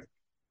 like,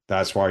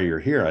 that's why you're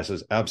here. I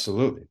says,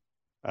 absolutely.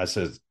 I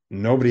says,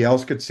 nobody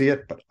else could see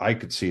it, but I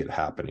could see it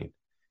happening,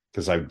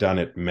 because I've done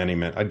it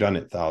I've done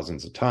it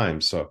thousands of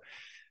times. So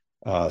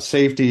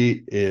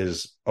safety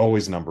is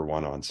always number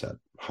one on set,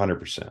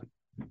 100%.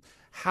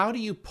 How do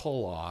you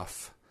pull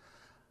off?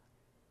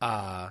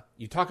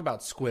 You talk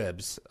about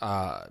squibs.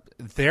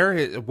 There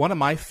is one of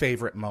my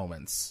favorite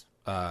moments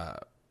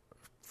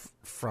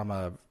from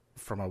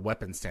a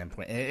weapon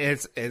standpoint.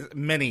 It's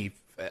many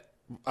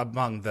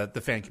among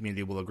the fan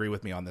community will agree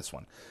with me on this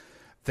one.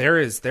 There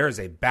is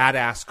a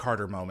badass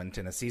Carter moment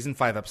in a season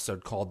 5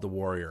 episode called The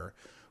Warrior,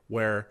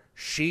 where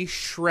she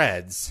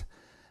shreds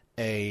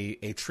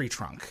a tree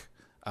trunk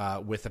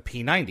with a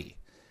P90.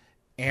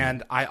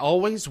 And I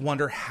always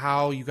wonder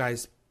how you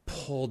guys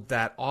pulled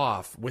that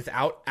off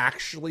without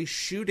actually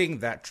shooting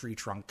that tree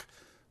trunk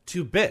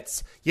to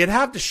bits. You'd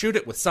have to shoot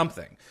it with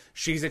something.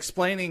 She's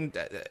explaining,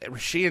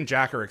 she and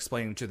Jack are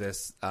explaining to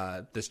this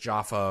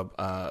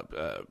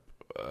Jaffa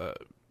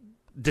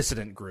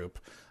dissident group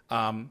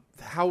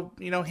how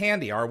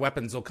handy our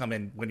weapons will come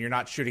in when you're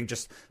not shooting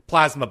just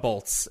plasma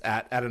bolts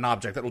at an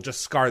object that will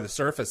just scar the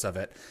surface of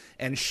it.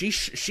 And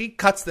she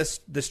cuts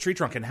this tree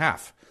trunk in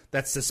half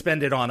that's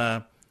suspended on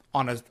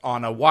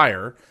a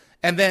wire,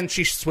 and then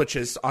she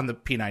switches on the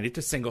P90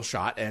 to single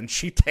shot, and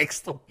she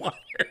takes the wire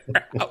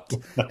out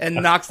and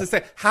knocks this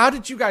thing. How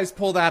did you guys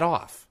pull that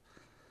off?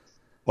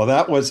 Well,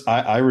 that was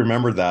I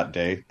remember that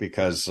day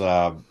because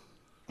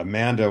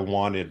Amanda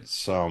wanted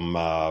some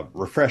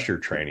refresher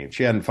training.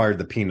 She hadn't fired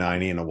the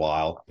P90 in a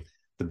while.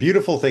 The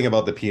beautiful thing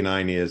about the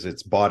P90 is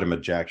it's bottom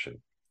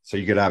ejection. So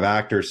you could have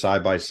actors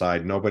side by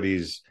side.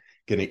 Nobody's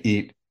going to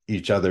eat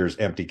each other's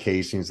empty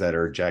casings that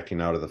are ejecting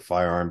out of the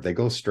firearm. They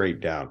go straight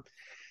down.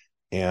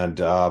 And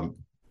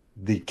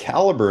the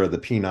caliber of the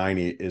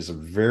P90 is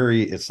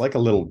it's like a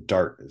little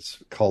dart.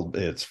 It's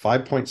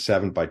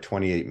 5.7 by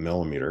 28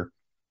 millimeter.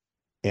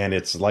 And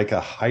it's like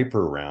a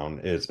hyper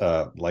round. It's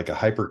like a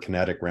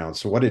hyperkinetic round.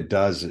 So what it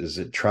does is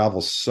it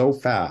travels so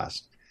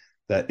fast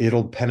that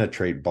it'll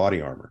penetrate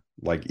body armor,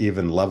 like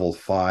even level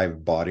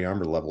 5 body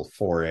armor, level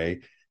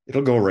 4A,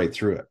 it'll go right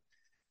through it.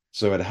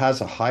 So it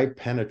has a high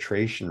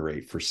penetration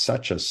rate for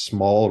such a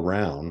small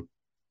round.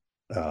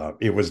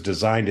 It was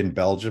designed in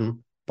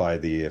Belgium by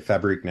the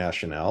Fabrique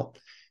Nationale.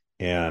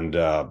 And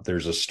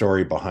there's a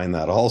story behind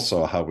that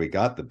also, how we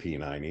got the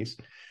P90s.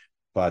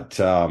 But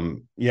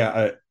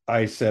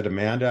I said,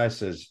 Amanda,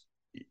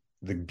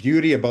 the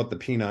beauty about the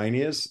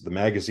P90 is the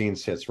magazine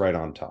sits right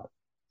on top.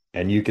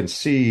 And you can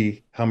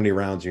see how many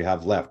rounds you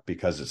have left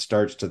because it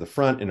starts to the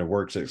front and it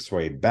works its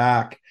way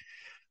back.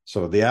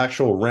 So the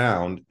actual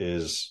round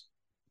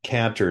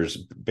canters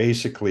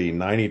basically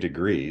 90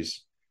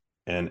 degrees.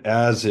 And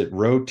as it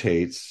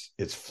rotates,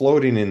 it's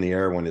floating in the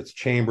air when it's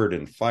chambered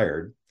and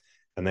fired.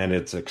 And then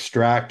it's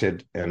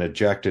extracted and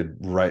ejected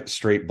right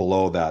straight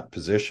below that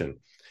position.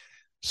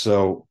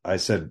 So I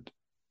said,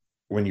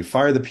 when you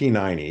fire the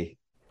P90,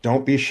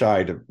 don't be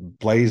shy to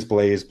blaze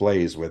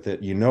with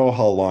it. You know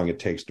how long it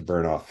takes to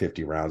burn off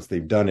 50 rounds.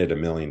 They've done it a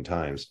million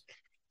times.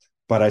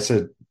 But I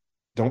said,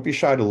 don't be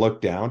shy to look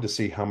down to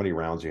see how many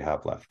rounds you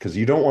have left, because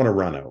you don't want to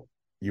run out.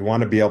 You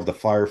want to be able to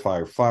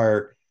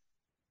fire.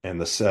 And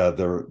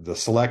the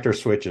selector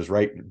switch is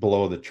right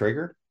below the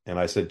trigger. And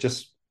I said,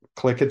 just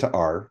click it to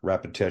R,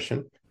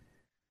 repetition,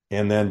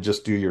 and then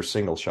just do your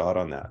single shot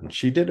on that. And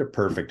she did it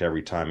perfect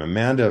every time.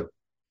 Amanda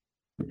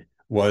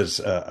was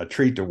a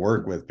treat to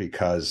work with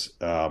because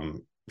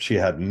she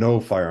had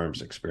no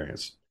firearms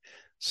experience.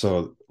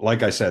 So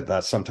like I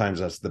said, sometimes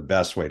that's the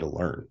best way to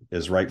learn,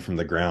 is right from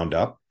the ground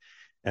up.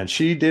 And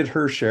she did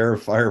her share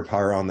of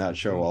firepower on that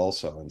show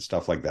also and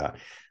stuff like that.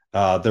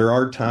 There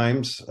are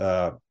times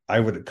I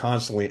would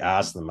constantly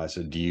ask them, I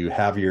said, do you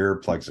have your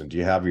earplugs in? Do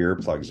you have your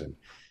earplugs in?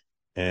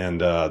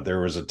 And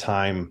there was a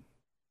time,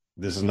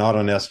 this is not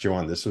on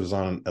SG1, this was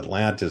on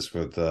Atlantis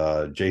with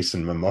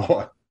Jason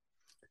Momoa.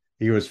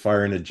 He was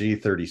firing a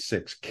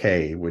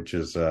G36K, which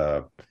is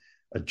a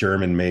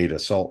German-made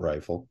assault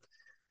rifle.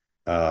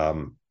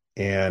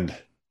 And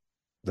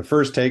the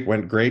first take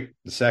went great.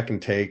 The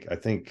second take, I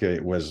think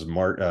it was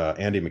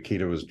Andy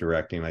Makita was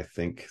directing, I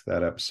think,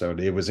 that episode.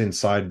 It was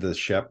inside the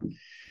ship,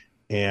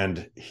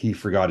 and he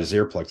forgot his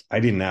earplugs. I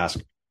didn't ask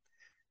him.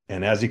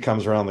 And as he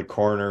comes around the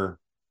corner,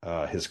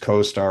 his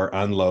co-star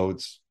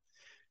unloads,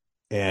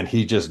 and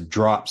he just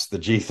drops the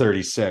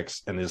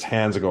G36, and his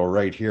hands go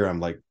right here. I'm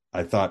like,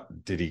 I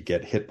thought, did he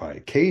get hit by a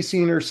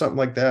casing or something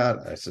like that?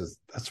 I says,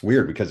 that's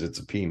weird because it's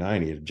a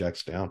P90. It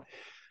ejects down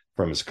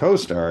from his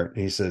co-star. And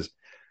he says,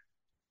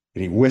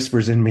 and he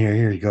whispers in my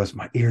ear, he goes,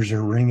 my ears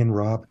are ringing,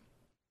 Rob.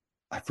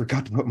 I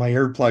forgot to put my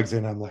earplugs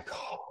in. I'm like,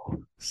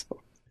 oh. So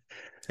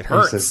it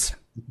hurts. Says,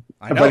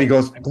 I know. But he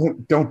goes,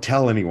 don't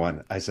tell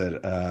anyone. I said,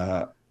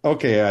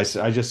 okay. I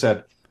just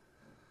said,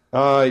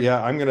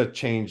 yeah, I'm going to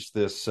change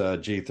this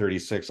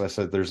G36. I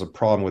said, there's a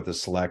problem with the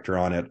selector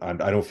on it. I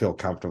don't feel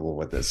comfortable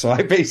with this. So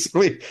I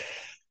basically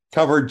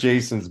covered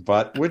Jason's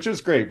butt, which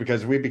was great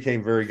because we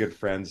became very good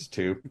friends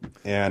too.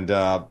 And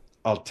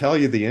I'll tell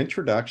you the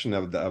introduction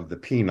of the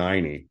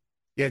P90.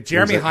 Yeah,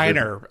 Jeremy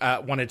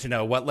Heiner wanted to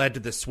know what led to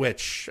the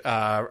switch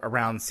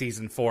around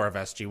season 4 of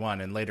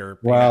SG1 and later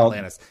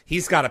Atlantis.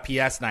 He's got a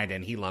PS9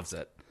 and he loves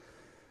it.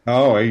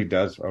 Oh, he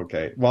does.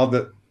 Okay.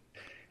 Well,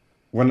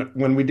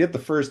 when we did the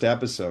first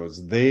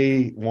episodes,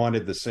 they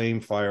wanted the same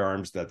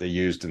firearms that they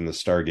used in the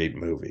Stargate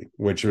movie,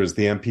 which was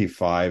the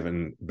MP5.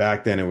 And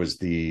back then it was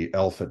the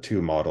Alpha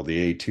 2 model,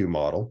 the A2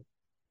 model.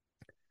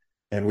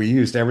 And we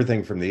used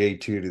everything from the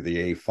A2 to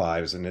the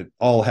A5s. And it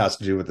all has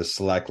to do with the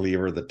select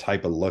lever, the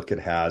type of look it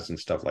has and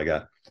stuff like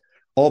that.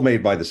 All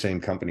made by the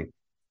same company.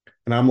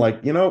 And I'm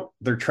like,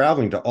 they're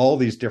traveling to all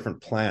these different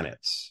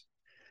planets.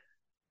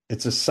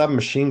 It's a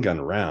submachine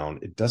gun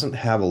round. It doesn't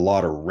have a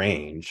lot of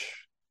range.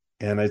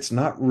 And it's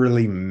not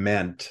really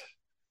meant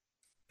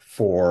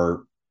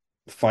for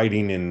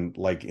fighting in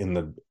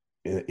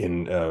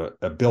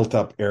a built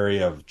up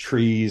area of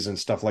trees and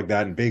stuff like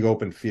that in big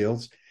open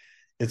fields.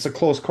 It's a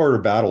close quarter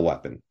battle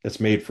weapon. It's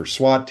made for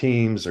SWAT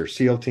teams or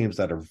SEAL teams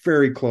that are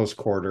very close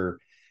quarter.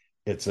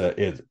 It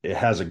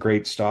has a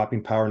great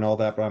stopping power and all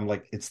that. But I'm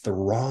like, it's the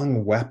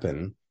wrong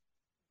weapon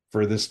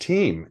for this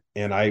team.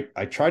 And I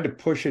tried to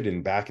push it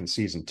in back in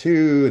season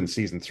 2 and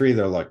season 3.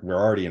 They're like, we're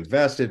already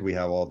invested. We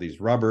have all these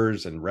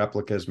rubbers and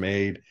replicas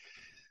made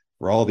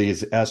for all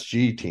these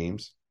SG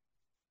teams.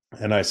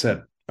 And I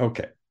said,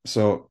 okay.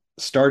 So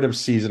start of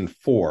season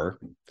 4,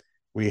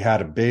 we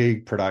had a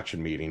big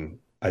production meeting.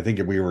 I think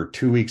we were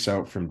 2 weeks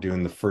out from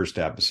doing the first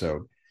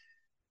episode,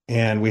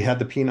 and we had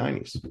the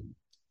P90s,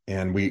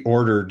 and we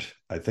ordered,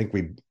 I think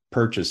we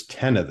purchased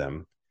 10 of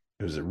them.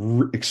 It was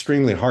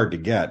extremely hard to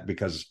get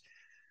because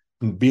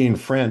being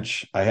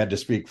French, I had to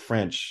speak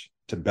French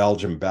to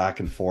Belgium back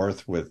and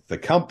forth with the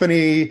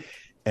company.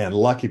 And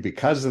lucky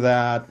because of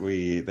that,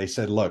 they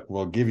said, look,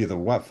 we'll give you the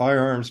wet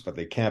firearms, but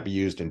they can't be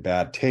used in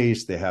bad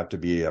taste. They have to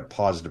be a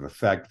positive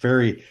effect.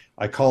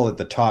 I call it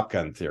the Top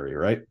Gun theory,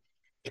 right?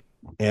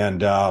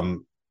 And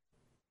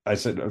I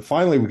said,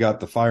 finally, we got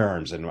the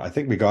firearms. And I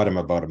think we got them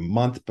about a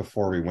month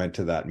before we went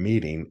to that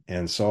meeting.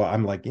 And so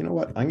I'm like, you know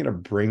what? I'm going to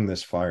bring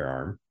this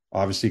firearm,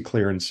 obviously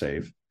clear and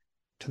safe,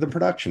 to the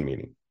production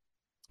meeting.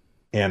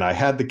 And I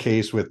had the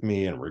case with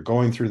me, and we're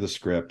going through the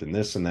script and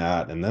this and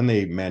that. And then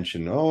they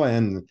mentioned, oh,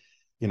 and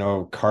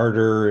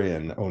Carter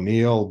and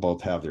O'Neill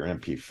both have their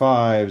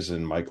MP5s,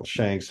 and Michael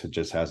Shanks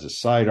just has his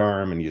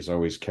sidearm, and he's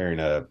always carrying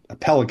a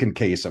Pelican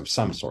case of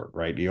some sort,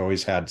 right? He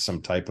always had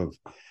some type of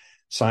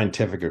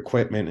scientific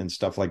equipment and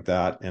stuff like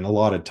that. And a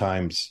lot of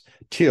times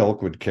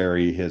Teal'c would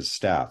carry his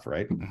staff,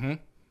 right? Mm-hmm.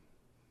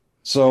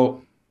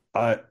 So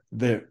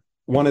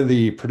one of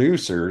the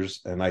producers,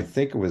 and I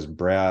think it was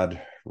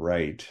Brad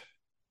Wright,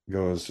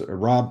 goes,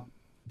 Rob,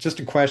 just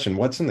a question,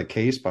 what's in the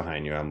case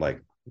behind you? I'm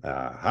like,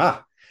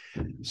 aha.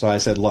 So I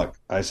said, look,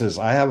 I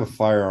have a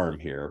firearm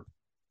here,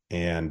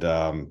 and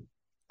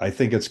I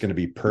think it's going to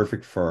be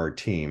perfect for our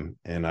team.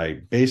 And I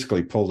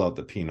basically pulled out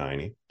the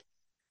P90.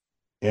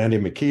 Andy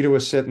Makita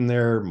was sitting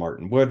there,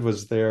 Martin Wood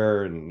was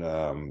there,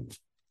 and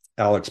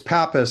Alex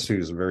Pappas,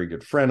 who's a very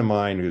good friend of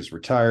mine, who's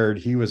retired,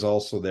 he was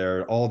also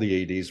there. All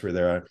the ADs were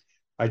there.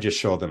 I just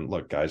showed them,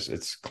 look, guys,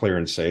 it's clear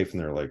and safe.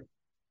 And they're like,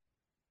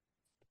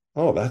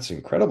 oh, that's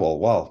incredible.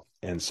 Wow.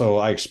 And so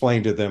I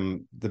explained to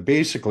them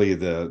basically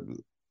the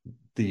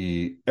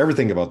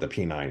everything about the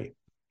P90,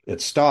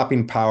 its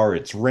stopping power,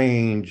 its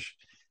range,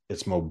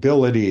 its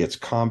mobility, its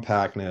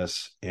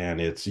compactness, and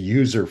it's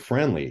user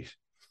friendly.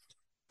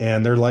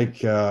 And they're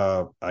like,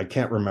 I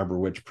can't remember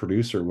which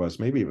producer it was.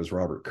 Maybe it was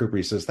Robert Cooper.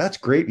 He says, that's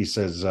great. He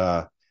says,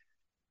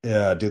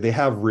 do they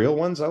have real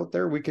ones out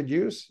there we could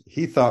use?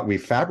 He thought we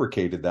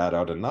fabricated that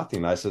out of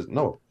nothing. I said,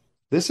 no,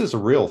 this is a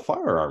real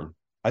firearm.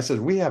 I said,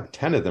 we have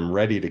 10 of them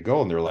ready to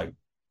go. And they're like,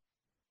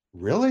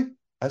 really?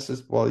 I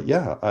says, well,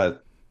 yeah,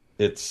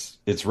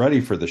 it's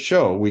ready for the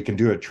show. We can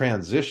do a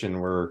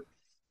transition where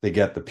they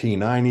get the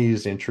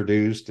P90s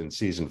introduced in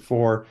season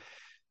 4,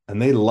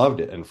 and they loved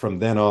it. And from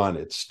then on,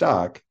 it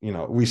stuck.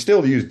 We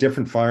still use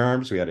different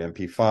firearms. We had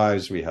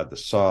MP5s, we had the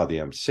SAW, the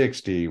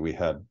M60, we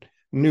had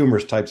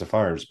numerous types of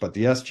firearms, but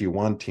the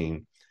SG1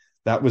 team,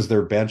 that was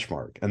their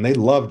benchmark. And they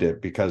loved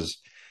it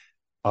because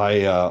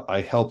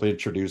I helped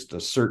introduce a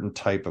certain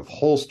type of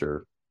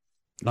holster,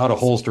 not a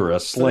holster, a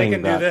sling. So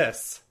they can do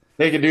this.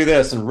 They could do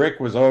this. And Rick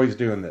was always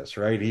doing this,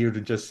 right? He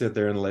would just sit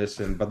there and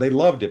listen, but they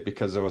loved it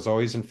because it was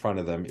always in front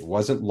of them. It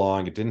wasn't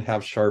long. It didn't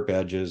have sharp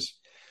edges.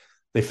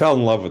 They fell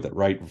in love with it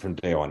right from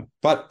day one.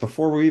 But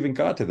before we even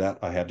got to that,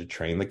 I had to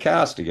train the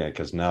cast again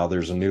because now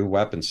there's a new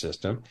weapon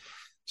system.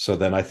 So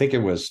then I think it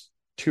was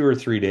 2 or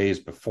 3 days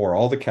before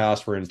all the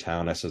cast were in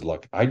town. I said,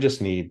 look,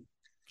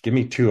 give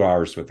me 2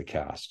 hours with the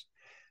cast.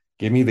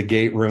 Give me the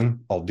gate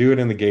room. I'll do it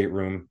in the gate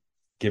room.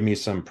 Give me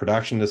some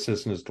production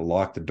assistants to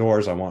lock the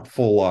doors. I want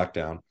full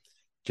lockdown.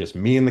 Just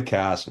me and the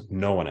cast,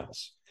 no one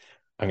else.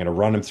 I'm going to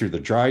run them through the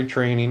dry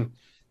training,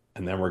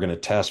 and then we're going to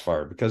test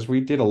fire because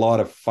we did a lot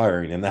of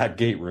firing in that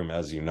gate room,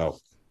 as you know.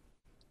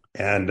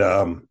 And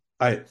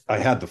I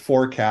had the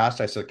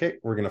forecast. I said, okay,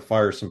 we're going to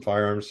fire some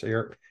firearms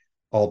here.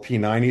 All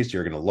P90s,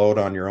 you're going to load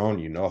on your own.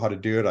 You know how to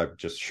do it. I've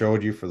just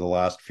showed you for the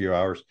last few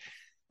hours.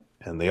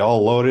 And they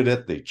all loaded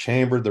it. They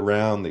chambered the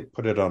round. They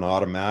put it on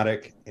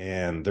automatic.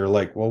 And they're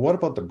like, well, what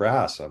about the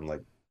brass? I'm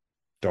like,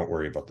 don't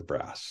worry about the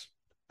brass.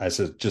 I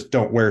said, just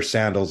don't wear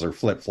sandals or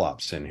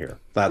flip-flops in here.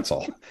 That's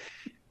all.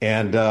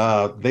 And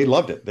they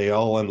loved it. They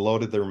all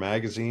unloaded their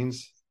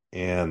magazines,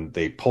 and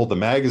they pulled the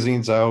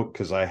magazines out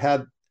because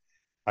I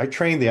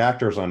trained the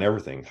actors on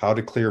everything, how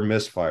to clear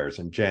misfires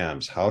and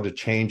jams, how to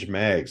change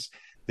mags.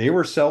 They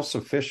were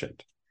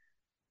self-sufficient.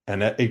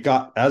 And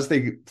as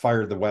they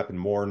fired the weapon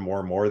more and more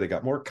and more, they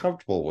got more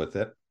comfortable with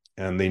it,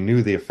 and they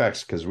knew the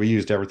effects because we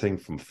used everything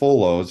from full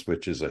loads,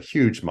 which is a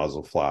huge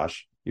muzzle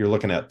flash. You're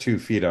looking at 2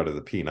 feet out of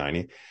the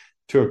P90,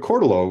 to a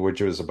quarter load, which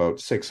was about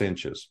 6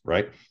 inches,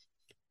 right?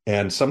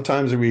 And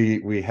sometimes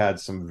we had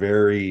some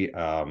very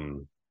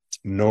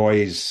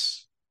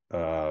noise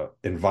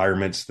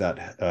environments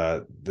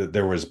that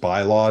there was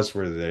bylaws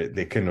where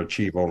they couldn't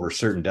achieve over a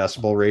certain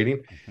decibel rating.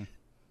 Mm-hmm.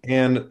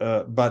 And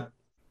but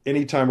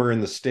anytime we're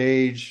in the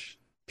stage,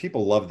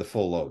 people love the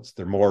full loads.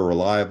 They're more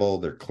reliable,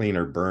 they're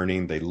cleaner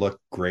burning, they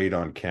look great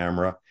on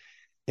camera.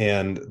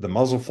 And the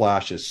muzzle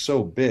flash is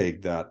so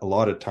big that a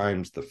lot of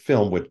times the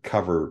film would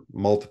cover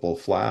multiple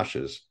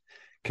flashes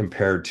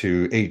compared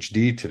to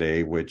HD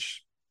today,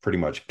 which pretty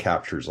much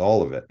captures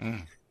all of it.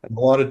 Mm. And a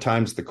lot of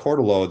times the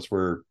cortilodes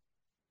were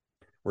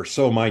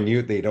so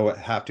minute they don't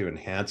have to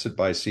enhance it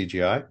by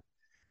CGI,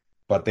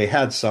 but they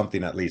had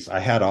something at least. I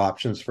had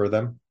options for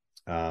them.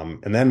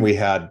 And then we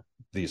had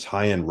these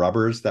high-end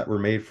rubbers that were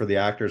made for the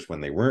actors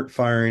when they weren't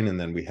firing, and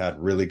then we had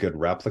really good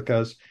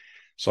replicas.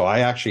 So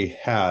I actually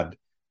had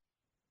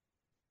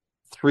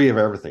three of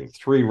everything,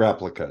 three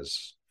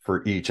replicas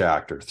for each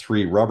actor,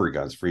 three rubber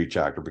guns for each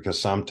actor, because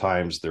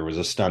sometimes there was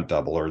a stunt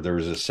double or there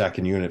was a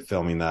second unit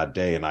filming that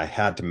day, and I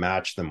had to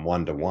match them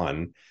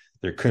 1-to-1.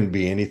 There couldn't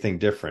be anything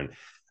different.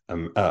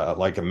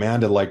 Like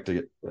Amanda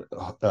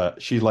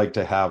she liked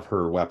to have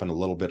her weapon a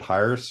little bit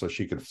higher so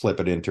she could flip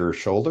it into her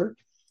shoulder,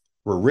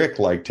 where Rick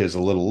liked his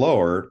a little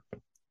lower.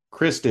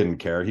 Chris didn't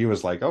care. He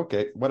was like,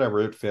 okay,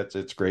 whatever, it fits,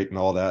 it's great and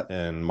all that.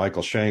 And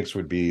Michael Shanks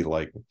would be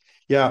like,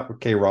 yeah,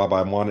 okay, Rob,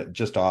 I want it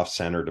just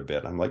off-centered a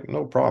bit. I'm like,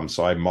 no problem.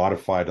 So I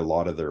modified a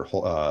lot of their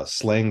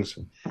slings,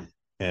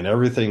 and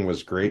everything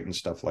was great and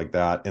stuff like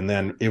that. And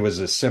then it was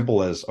as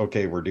simple as,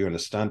 okay, we're doing a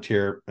stunt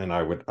here, and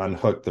I would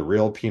unhook the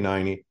real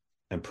P90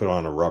 and put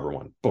on a rubber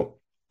one. Boom.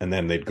 And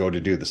then they'd go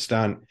to do the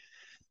stunt.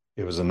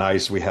 It was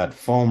we had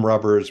foam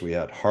rubbers, we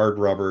had hard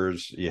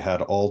rubbers, you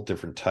had all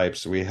different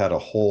types. We had a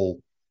whole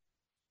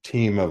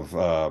team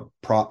of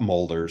prop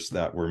molders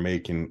that were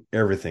making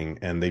everything,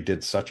 and they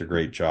did such a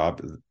great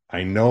job.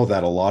 I know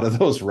that a lot of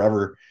those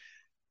rubber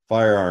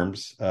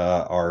firearms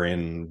are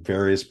in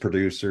various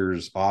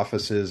producers'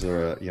 offices,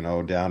 or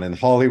down in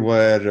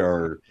Hollywood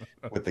or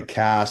with the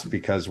cast,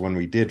 because when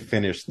we did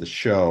finish the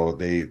show,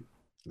 they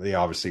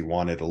obviously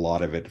wanted a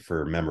lot of it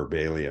for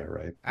memorabilia,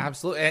 right?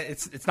 Absolutely.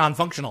 It's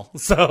non-functional.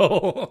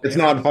 So it's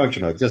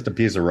non-functional. It's just a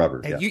piece of rubber.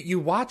 And yeah. you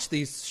watch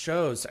these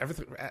shows,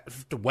 everything,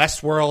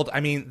 Westworld. I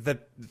mean, the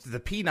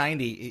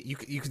P90,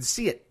 you can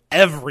see it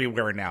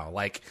everywhere now.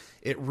 Like,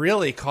 it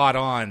really caught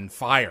on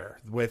fire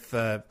with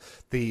the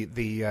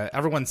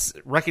everyone's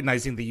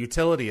recognizing the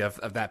utility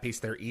of that piece.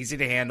 They're easy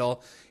to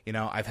handle.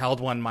 I've held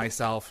one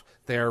myself.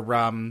 They're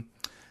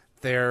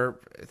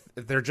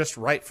just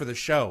right for the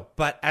show.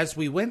 But as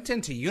we went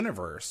into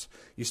Universe,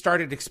 you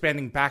started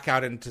expanding back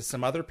out into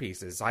some other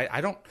pieces.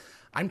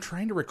 I'm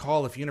trying to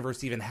recall if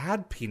Universe even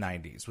had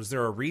P90s. Was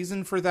there a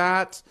reason for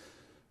that?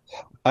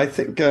 I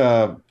think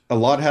a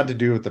lot had to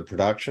do with the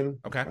production.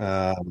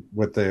 Okay.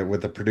 With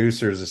the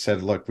producers that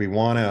said, look, we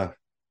want to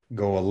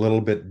go a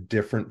little bit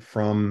different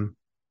from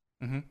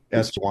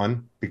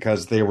S1,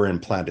 because they were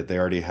implanted. They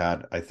already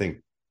had, I think,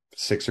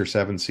 6 or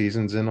 7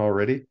 seasons in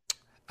already.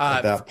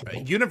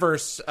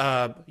 Universe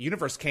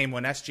came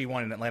when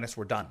SG1 and Atlantis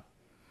were done.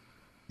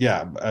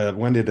 Yeah.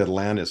 When did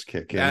Atlantis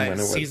kick in?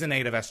 Season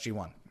 8 of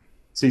SG1.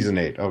 Season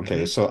 8.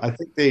 Okay. So I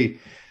think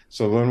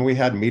so when we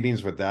had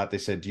meetings with that, they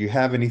said, do you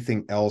have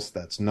anything else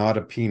that's not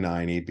a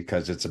P90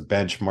 because it's a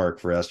benchmark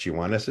for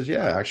SG1? I said,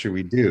 yeah, actually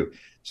we do.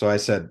 So I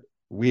said,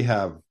 we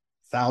have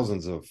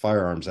thousands of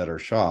firearms at our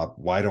shop.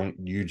 Why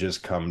don't you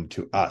just come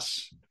to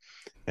us?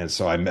 And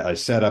so I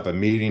set up a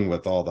meeting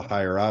with all the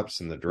higher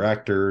ups and the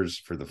directors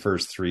for the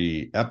first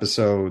 3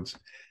 episodes.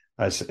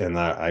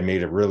 I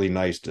made a really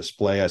nice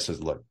display. I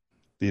said, look,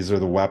 these are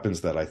the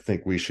weapons that I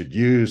think we should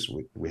use.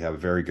 We have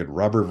very good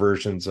rubber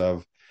versions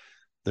of.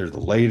 They're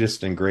the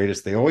latest and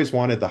greatest. They always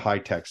wanted the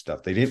high-tech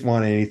stuff. They didn't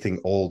want anything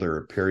older,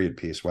 a period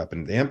piece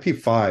weapon. The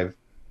MP5,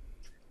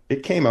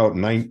 it came out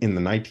in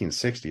the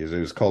 1960s. It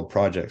was called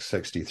Project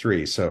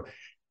 63. So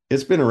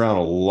it's been around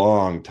a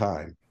long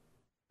time.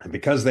 And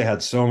because they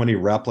had so many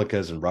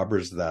replicas and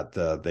rubbers that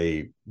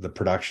the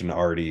production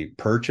already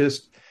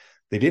purchased,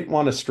 they didn't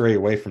want to stray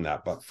away from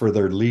that. But for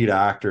their lead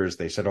actors,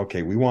 they said,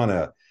 okay, we want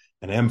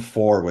an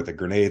M4 with a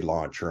grenade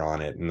launcher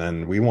on it. And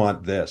then we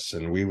want this,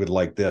 and we would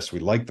like this. We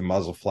like the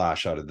muzzle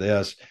flash out of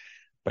this,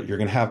 but you're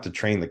going to have to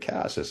train the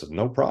cast. I said,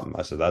 no problem.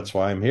 I said, that's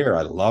why I'm here.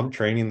 I love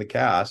training the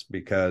cast,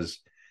 because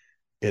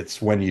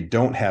it's when you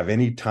don't have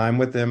any time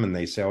with them and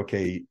they say,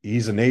 okay,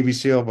 he's a Navy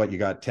SEAL, but you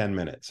got 10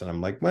 minutes. And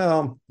I'm like,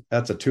 well,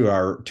 that's a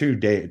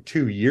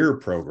 2-year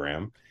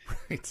program.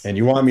 Right. And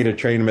you want me to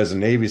train him as a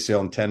Navy SEAL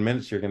in 10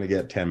 minutes, you're going to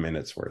get 10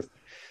 minutes worth.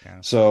 Yeah.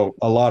 So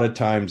a lot of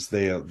times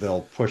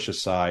they'll push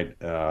aside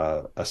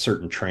a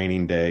certain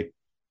training day.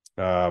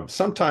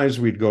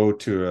 Sometimes we'd go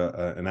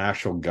to an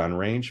actual gun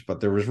range,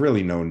 but there was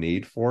really no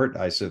need for it.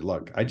 I said,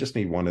 look, I just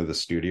need one of the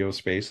studio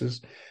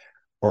spaces.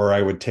 Or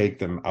I would take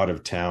them out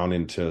of town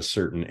into a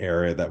certain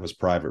area that was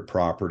private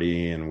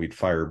property, and we'd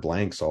fire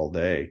blanks all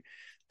day.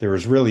 There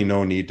was really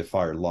no need to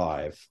fire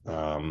live.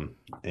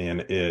 The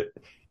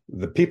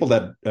people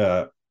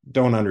that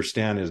don't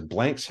understand is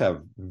blanks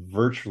have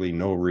virtually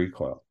no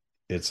recoil.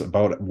 It's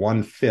about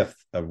 1/5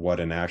 of what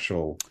an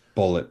actual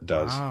bullet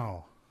does.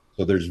 Wow.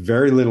 So there's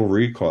very little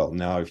recoil.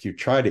 Now, if you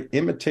try to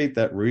imitate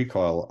that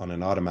recoil on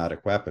an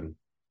automatic weapon,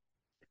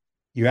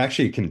 you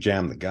actually can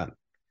jam the gun,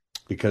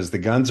 because the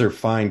guns are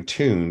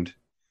fine-tuned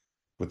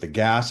with the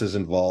gases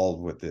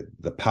involved, with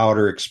the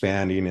powder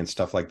expanding and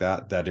stuff like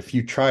that, that if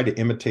you try to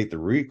imitate the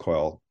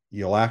recoil,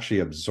 you'll actually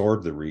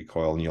absorb the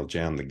recoil and you'll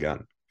jam the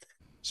gun.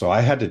 So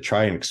I had to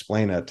try and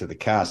explain that to the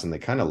cast, and they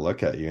kind of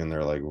look at you and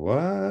they're like,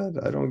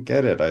 "What? I don't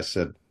get it." I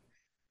said,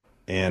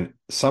 and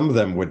some of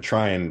them would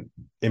try and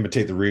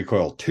imitate the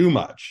recoil too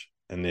much,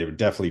 and they would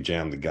definitely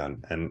jam the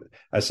gun. And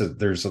I said,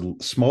 "There's a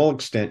small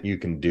extent you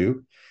can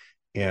do."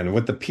 And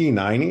with the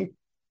P90,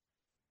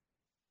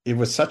 it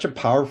was such a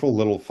powerful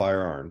little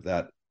firearm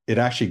that it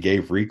actually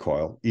gave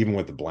recoil even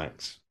with the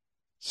blanks.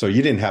 So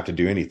you didn't have to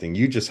do anything.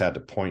 You just had to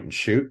point and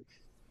shoot,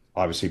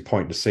 obviously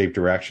point in a safe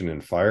direction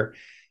and fire.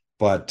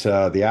 But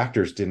the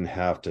actors didn't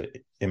have to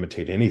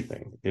imitate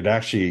anything. It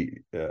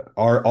actually,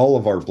 all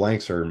of our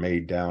blanks are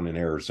made down in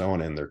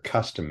Arizona, and they're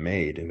custom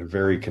made in a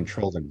very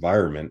controlled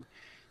environment.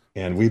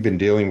 And we've been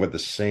dealing with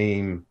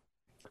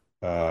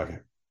uh,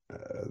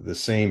 the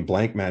same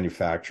blank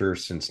manufacturer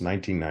since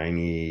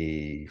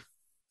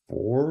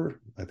 1994,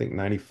 I think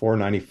 94,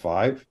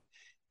 95.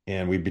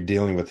 And we've been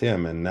dealing with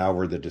him, and now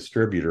we're the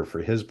distributor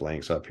for his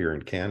blanks up here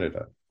in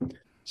Canada.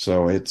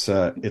 So it's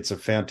a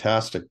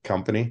fantastic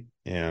company,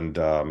 and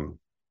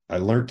I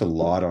learned a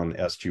lot on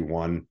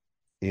SG1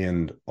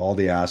 in all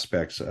the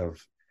aspects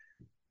of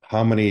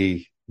how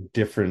many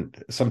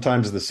different.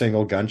 Sometimes the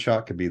single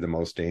gunshot could be the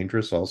most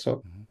dangerous,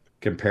 also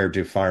Mm-hmm. compared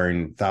to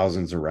firing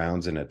thousands of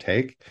rounds in a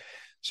take.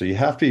 So you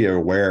have to be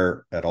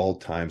aware at all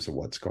times of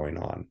what's going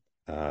on.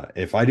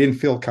 If I didn't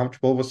feel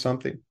comfortable with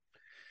something,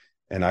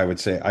 and I would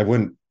say I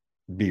wouldn't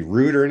be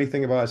rude or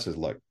anything about it, I says,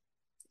 look,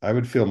 I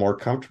would feel more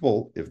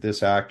comfortable if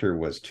this actor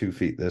was 2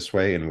 feet this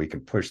way and we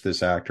could push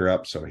this actor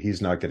up so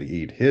he's not going to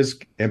eat his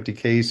empty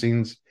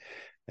casings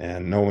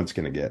and no one's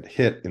going to get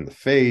hit in the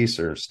face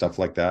or stuff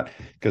like that.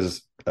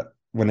 Because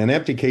when an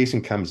empty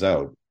casing comes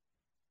out,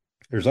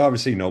 there's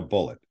obviously no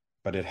bullet,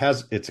 but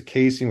it's a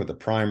casing with a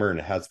primer and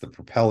it has the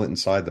propellant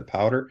inside the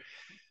powder.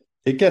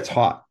 It gets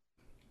hot.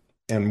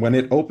 And when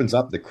it opens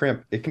up the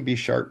crimp, it can be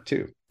sharp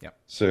too. Yep.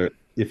 So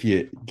if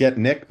you get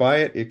nicked by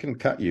it, it can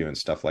cut you and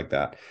stuff like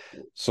that.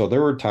 So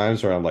there were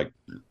times where I'm like,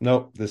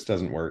 nope, this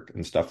doesn't work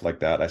and stuff like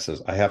that. I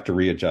says, I have to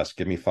readjust.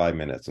 Give me 5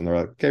 minutes. And they're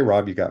like, okay,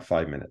 Rob, you got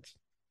 5 minutes.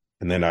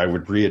 And then I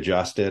would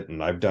readjust it.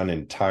 And I've done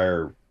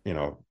entire,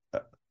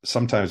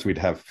 sometimes we'd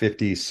have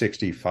 50,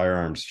 60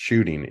 firearms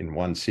shooting in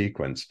one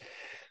sequence.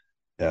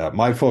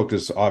 My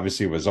focus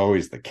obviously was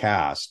always the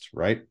cast,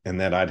 right? And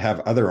then I'd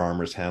have other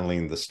armors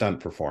handling the stunt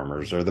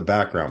performers or the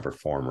background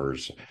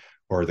performers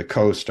or the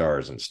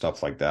co-stars and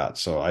stuff like that.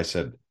 So I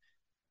said,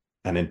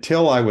 and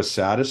until I was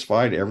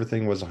satisfied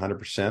everything was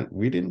 100%,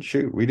 we didn't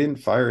shoot. We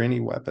didn't fire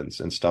any weapons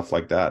and stuff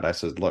like that. I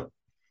said, look,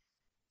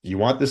 you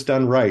want this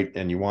done right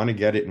and you want to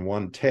get it in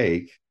one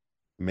take,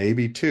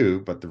 maybe two,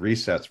 but the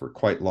resets were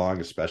quite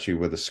long, especially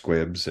with the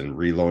squibs and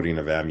reloading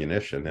of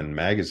ammunition and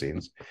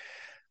magazines.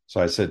 So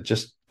I said,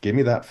 just give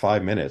me that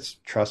 5 minutes.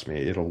 Trust me,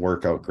 it'll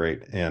work out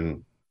great.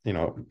 And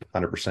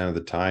 100% of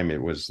the time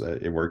it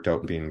worked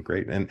out being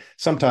great. And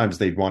sometimes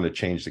they'd want to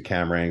change the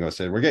camera angle. I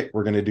said, we're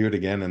going to do it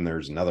again. And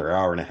there's another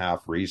hour and a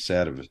half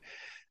reset of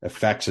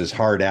effects is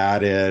hard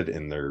added,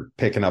 and they're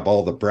picking up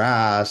all the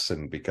brass.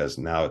 And because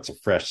now it's a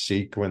fresh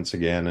sequence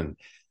again, and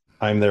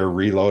I'm there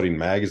reloading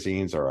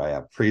magazines, or I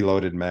have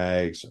preloaded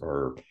mags,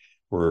 or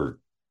we're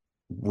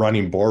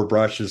running bore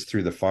brushes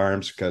through the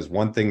firearms. Because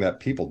one thing that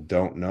people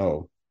don't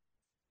know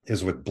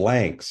is with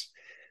blanks,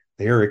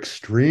 they are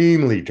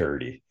extremely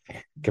dirty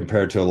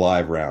compared to a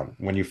live round.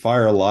 When you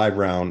fire a live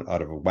round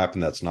out of a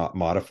weapon that's not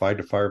modified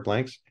to fire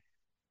blanks,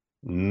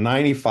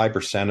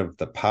 95% of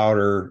the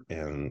powder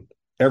and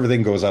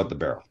everything goes out the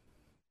barrel.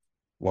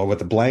 Well, with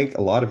the blank,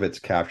 a lot of it's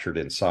captured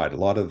inside. A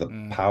lot of the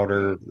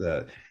powder,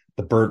 the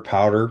burnt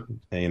powder,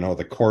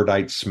 the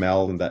cordite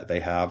smell that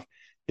they have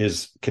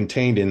is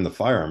contained in the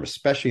firearm,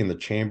 especially in the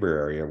chamber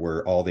area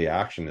where all the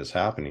action is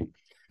happening.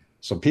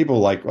 So people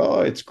like,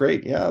 oh, it's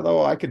great. Yeah,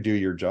 though I could do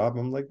your job.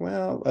 I'm like,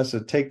 well, I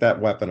said, take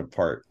that weapon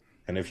apart.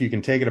 And if you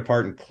can take it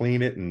apart and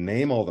clean it and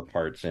name all the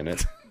parts in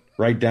it,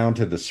 right down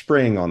to the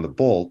spring on the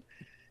bolt,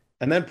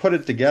 and then put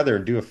it together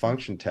and do a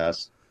function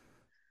test,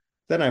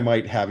 then I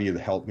might have you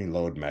help me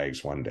load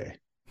mags one day.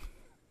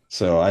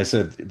 So I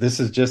said, this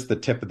is just the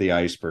tip of the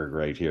iceberg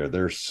right here.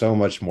 There's so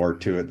much more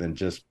to it than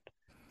just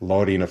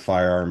loading a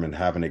firearm and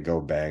having it go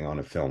bang on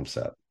a film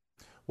set.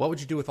 What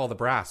would you do with all the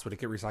brass? Would it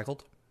get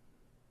recycled?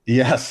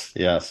 Yes,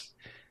 yes.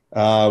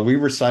 We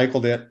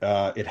recycled it.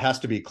 It has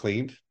to be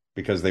cleaned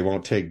because they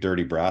won't take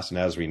dirty brass. And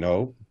as we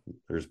know,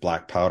 there's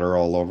black powder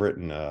all over it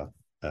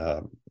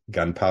and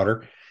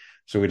gunpowder.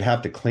 So we'd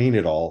have to clean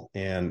it all.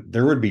 And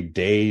there would be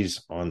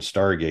days on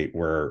Stargate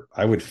where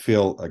I would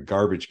fill a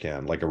garbage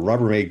can, like a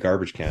Rubbermaid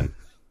garbage can,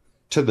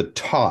 to the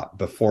top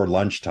before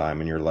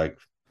lunchtime. And you're like,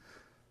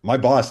 my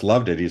boss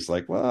loved it. He's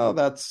like, well,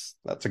 that's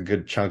a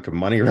good chunk of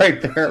money right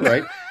there,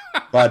 right?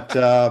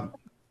 But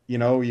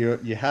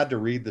you had to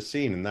read the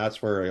scene, and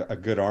that's where a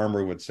good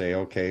armor would say,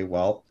 okay,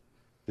 well,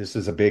 this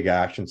is a big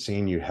action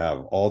scene. You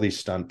have all these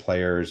stunt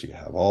players, you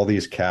have all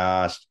these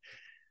cast.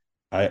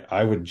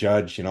 I would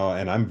judge, and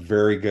I'm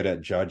very good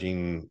at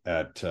judging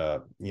at,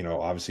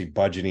 obviously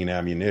budgeting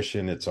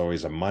ammunition. It's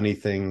always a money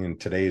thing in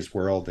today's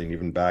world and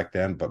even back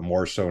then, but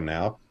more so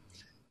now.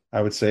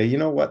 I would say, you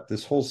know what,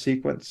 this whole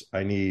sequence,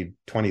 I need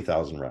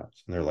 20,000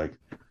 rounds. And they're like,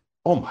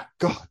 oh my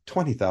God,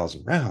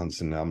 20,000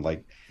 rounds. And I'm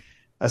like,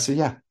 I said,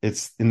 yeah,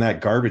 it's in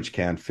that garbage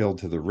can filled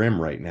to the rim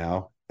right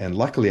now. And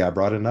luckily I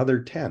brought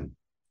another 10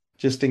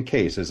 just in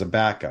case as a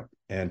backup.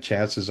 And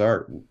chances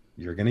are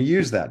you're going to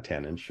use that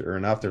 10. And sure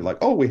enough, they're like,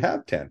 oh, we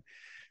have 10.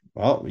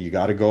 Well, you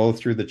got to go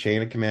through the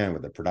chain of command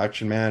with the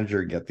production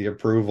manager, get the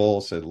approval,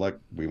 said, look,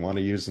 we want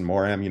to use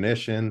more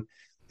ammunition.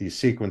 These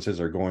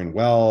sequences are going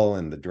well,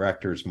 and the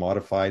director's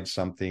modified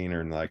something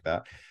or like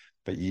that.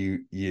 But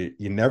you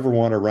never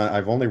want to run.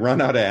 I've only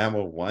run out of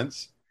ammo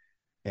once,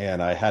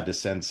 and I had to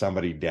send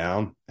somebody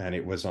down, and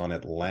it was on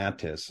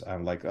Atlantis.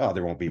 I'm like, oh,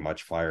 there won't be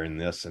much fire in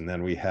this. And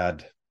then we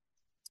had,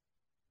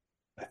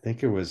 I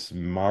think it was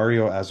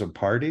Mario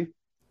Azzopardi.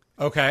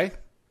 Okay.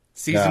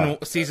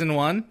 Season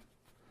 1.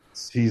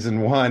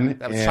 Season 1.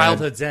 That was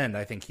Childhood's End,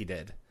 I think he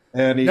did.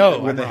 And he, no,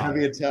 with a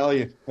heavy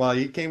Italian. Well,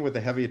 he came with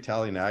a heavy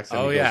Italian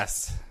accent. Oh, goes,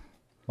 yes.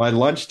 By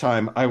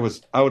lunchtime, I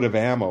was out of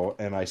ammo,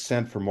 and I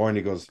sent for more. And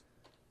he goes,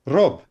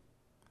 Rob,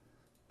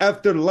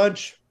 after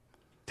lunch,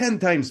 10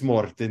 times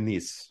more than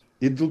this.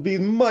 It will be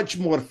much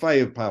more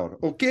firepower,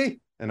 okay?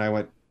 And I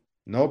went,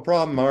 no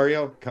problem,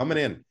 Mario, coming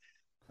in.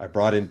 I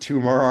brought in 2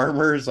 more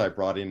armors. I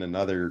brought in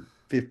another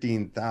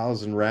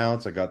 15,000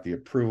 rounds. I got the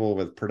approval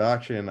with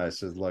production. I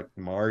said, look,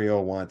 Mario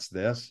wants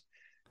this.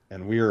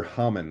 And we were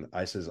humming.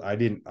 I says,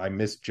 I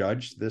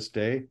misjudged this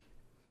day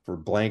for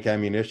blank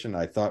ammunition.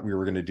 I thought we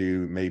were going to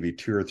do maybe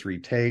 2 or 3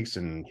 takes.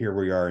 And here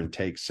we are in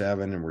take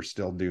 7. And we're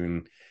still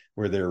doing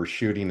where they were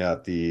shooting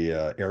at the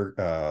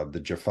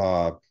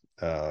Jaffa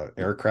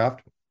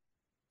aircraft.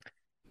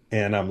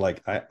 And I'm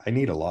like, I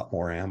need a lot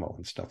more ammo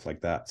and stuff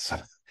like that. So,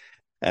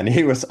 and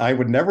I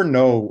would never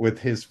know with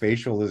his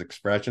facial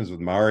expressions with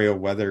Mario,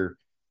 whether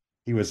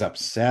he was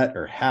upset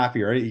or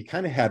happy, or he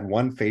kind of had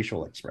one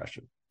facial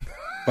expression.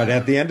 But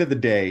at the end of the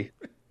day,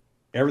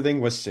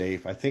 everything was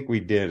safe. I think we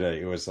did,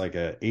 it was like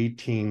a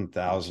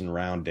 18,000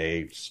 round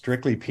day,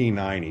 strictly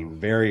P90,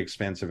 very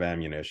expensive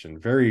ammunition,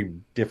 very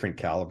different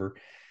caliber.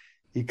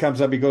 He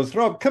comes up, he goes,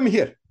 Rob, come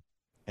here.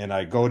 And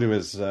I go to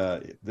his,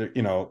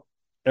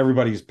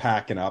 everybody's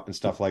packing up and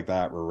stuff like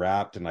that. We're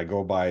wrapped. And I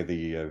go by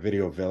the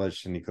video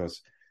village, and he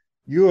goes,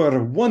 you are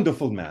a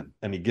wonderful man.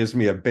 And he gives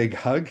me a big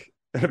hug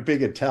and a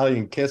big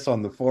Italian kiss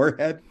on the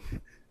forehead.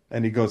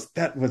 And he goes,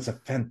 that was a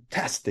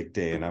fantastic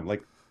day. And I'm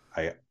like,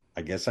 I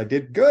guess I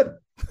did good.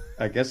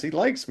 I guess he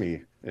likes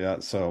me. Yeah.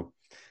 So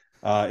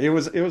it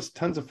was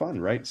tons of fun,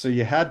 right? So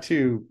you had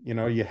to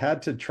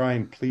try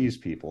and please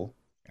people.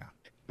 Yeah.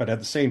 But at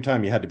the same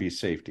time, you had to be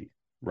safety,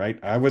 right?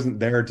 I wasn't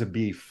there to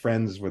be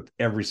friends with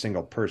every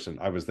single person.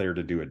 I was there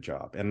to do a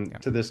job. And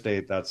to this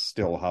day, that's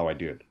still how I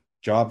do it.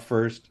 Job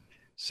first,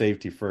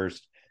 safety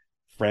first,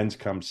 friends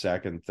come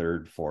second,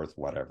 third, fourth,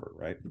 whatever,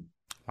 right?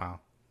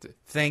 Wow.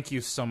 Thank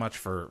you so much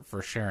for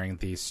sharing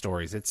these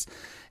stories. It's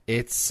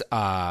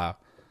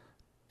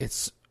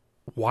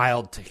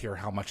wild to hear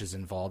how much is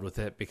involved with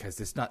it,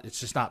 because it's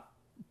just not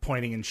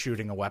pointing and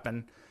shooting a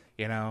weapon.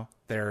 You know,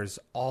 there's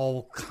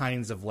all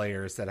kinds of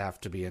layers that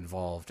have to be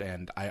involved,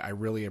 and I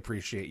really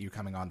appreciate you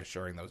coming on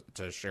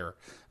to share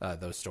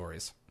those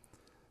stories.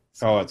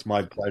 So, oh, it's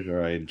my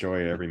pleasure. I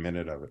enjoy every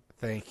minute of it.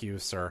 Thank you,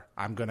 sir.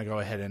 I'm going to go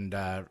ahead and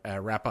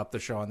wrap up the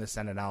show on this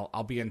end, and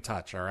I'll be in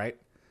touch. All right.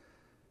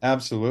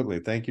 Absolutely.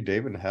 Thank you,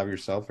 David, and have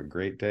yourself a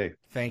great day.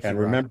 Thank you. And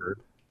remember,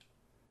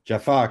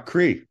 Jaffa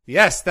Cree.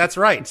 Yes, that's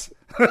right.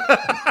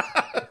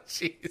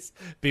 Jeez.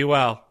 Be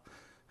well.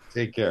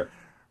 Take care.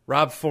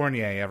 Rob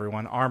Fournier,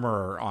 everyone,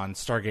 armorer on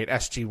Stargate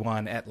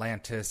SG-1,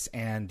 Atlantis,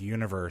 and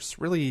Universe.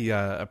 Really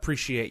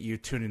appreciate you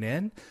tuning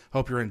in.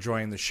 Hope you're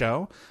enjoying the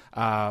show.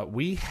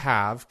 We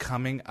have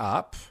coming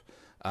up,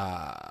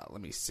 let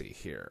me see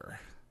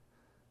here.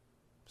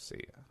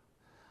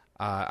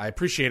 I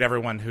appreciate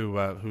everyone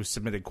who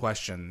submitted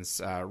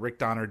questions. Rick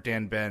Donner,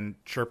 Dan Ben,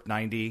 Chirp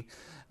 90.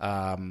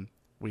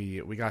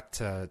 We got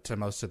to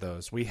most of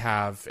those. We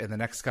have, in the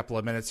next couple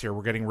of minutes here,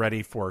 we're getting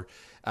ready for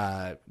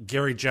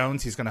Gary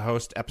Jones. He's going to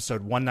host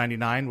episode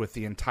 199 with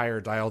the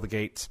entire Dial the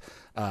Gate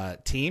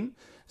team.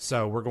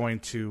 So we're going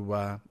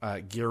to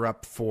gear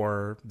up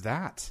for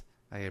that.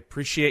 I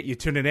appreciate you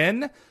tuning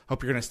in.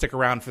 Hope you're going to stick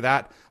around for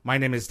that. My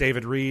name is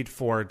David Reed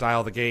for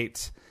Dial the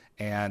Gate,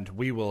 and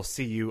we will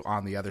see you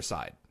on the other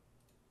side.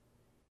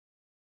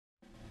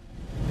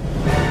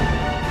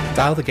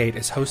 Dial the Gate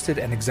is hosted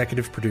and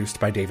executive produced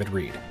by David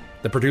Reed.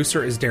 The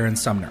producer is Darren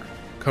Sumner.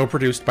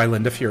 Co-produced by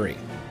Linda Fury.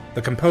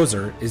 The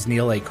composer is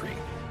Neil Acree.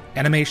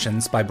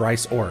 Animations by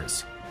Bryce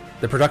Orrs.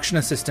 The production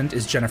assistant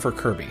is Jennifer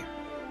Kirby.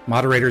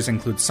 Moderators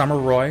include Summer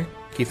Roy,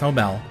 Keith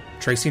Homel,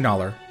 Tracy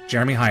Noller,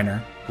 Jeremy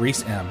Heiner,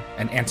 Reese M.,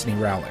 and Anthony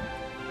Rowling.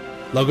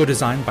 Logo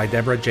design by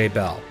Deborah J.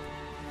 Bell.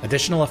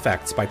 Additional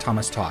effects by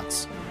Thomas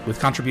Tots, with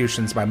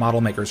contributions by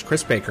model makers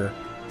Chris Baker,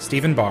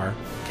 Stephen Barr,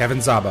 Kevin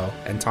Zabo,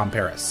 and Tom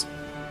Paris.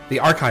 The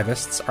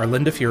archivists are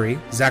Linda Fury,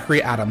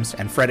 Zachary Adams,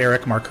 and Fred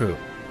Eric Marcoux.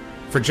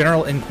 For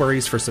general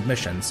inquiries for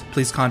submissions,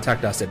 please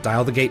contact us at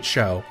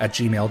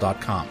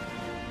dialthegateshow@gmail.com.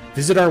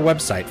 Visit our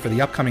website for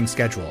the upcoming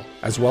schedule,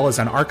 as well as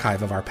an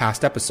archive of our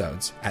past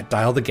episodes at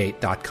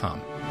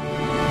dialthegate.com.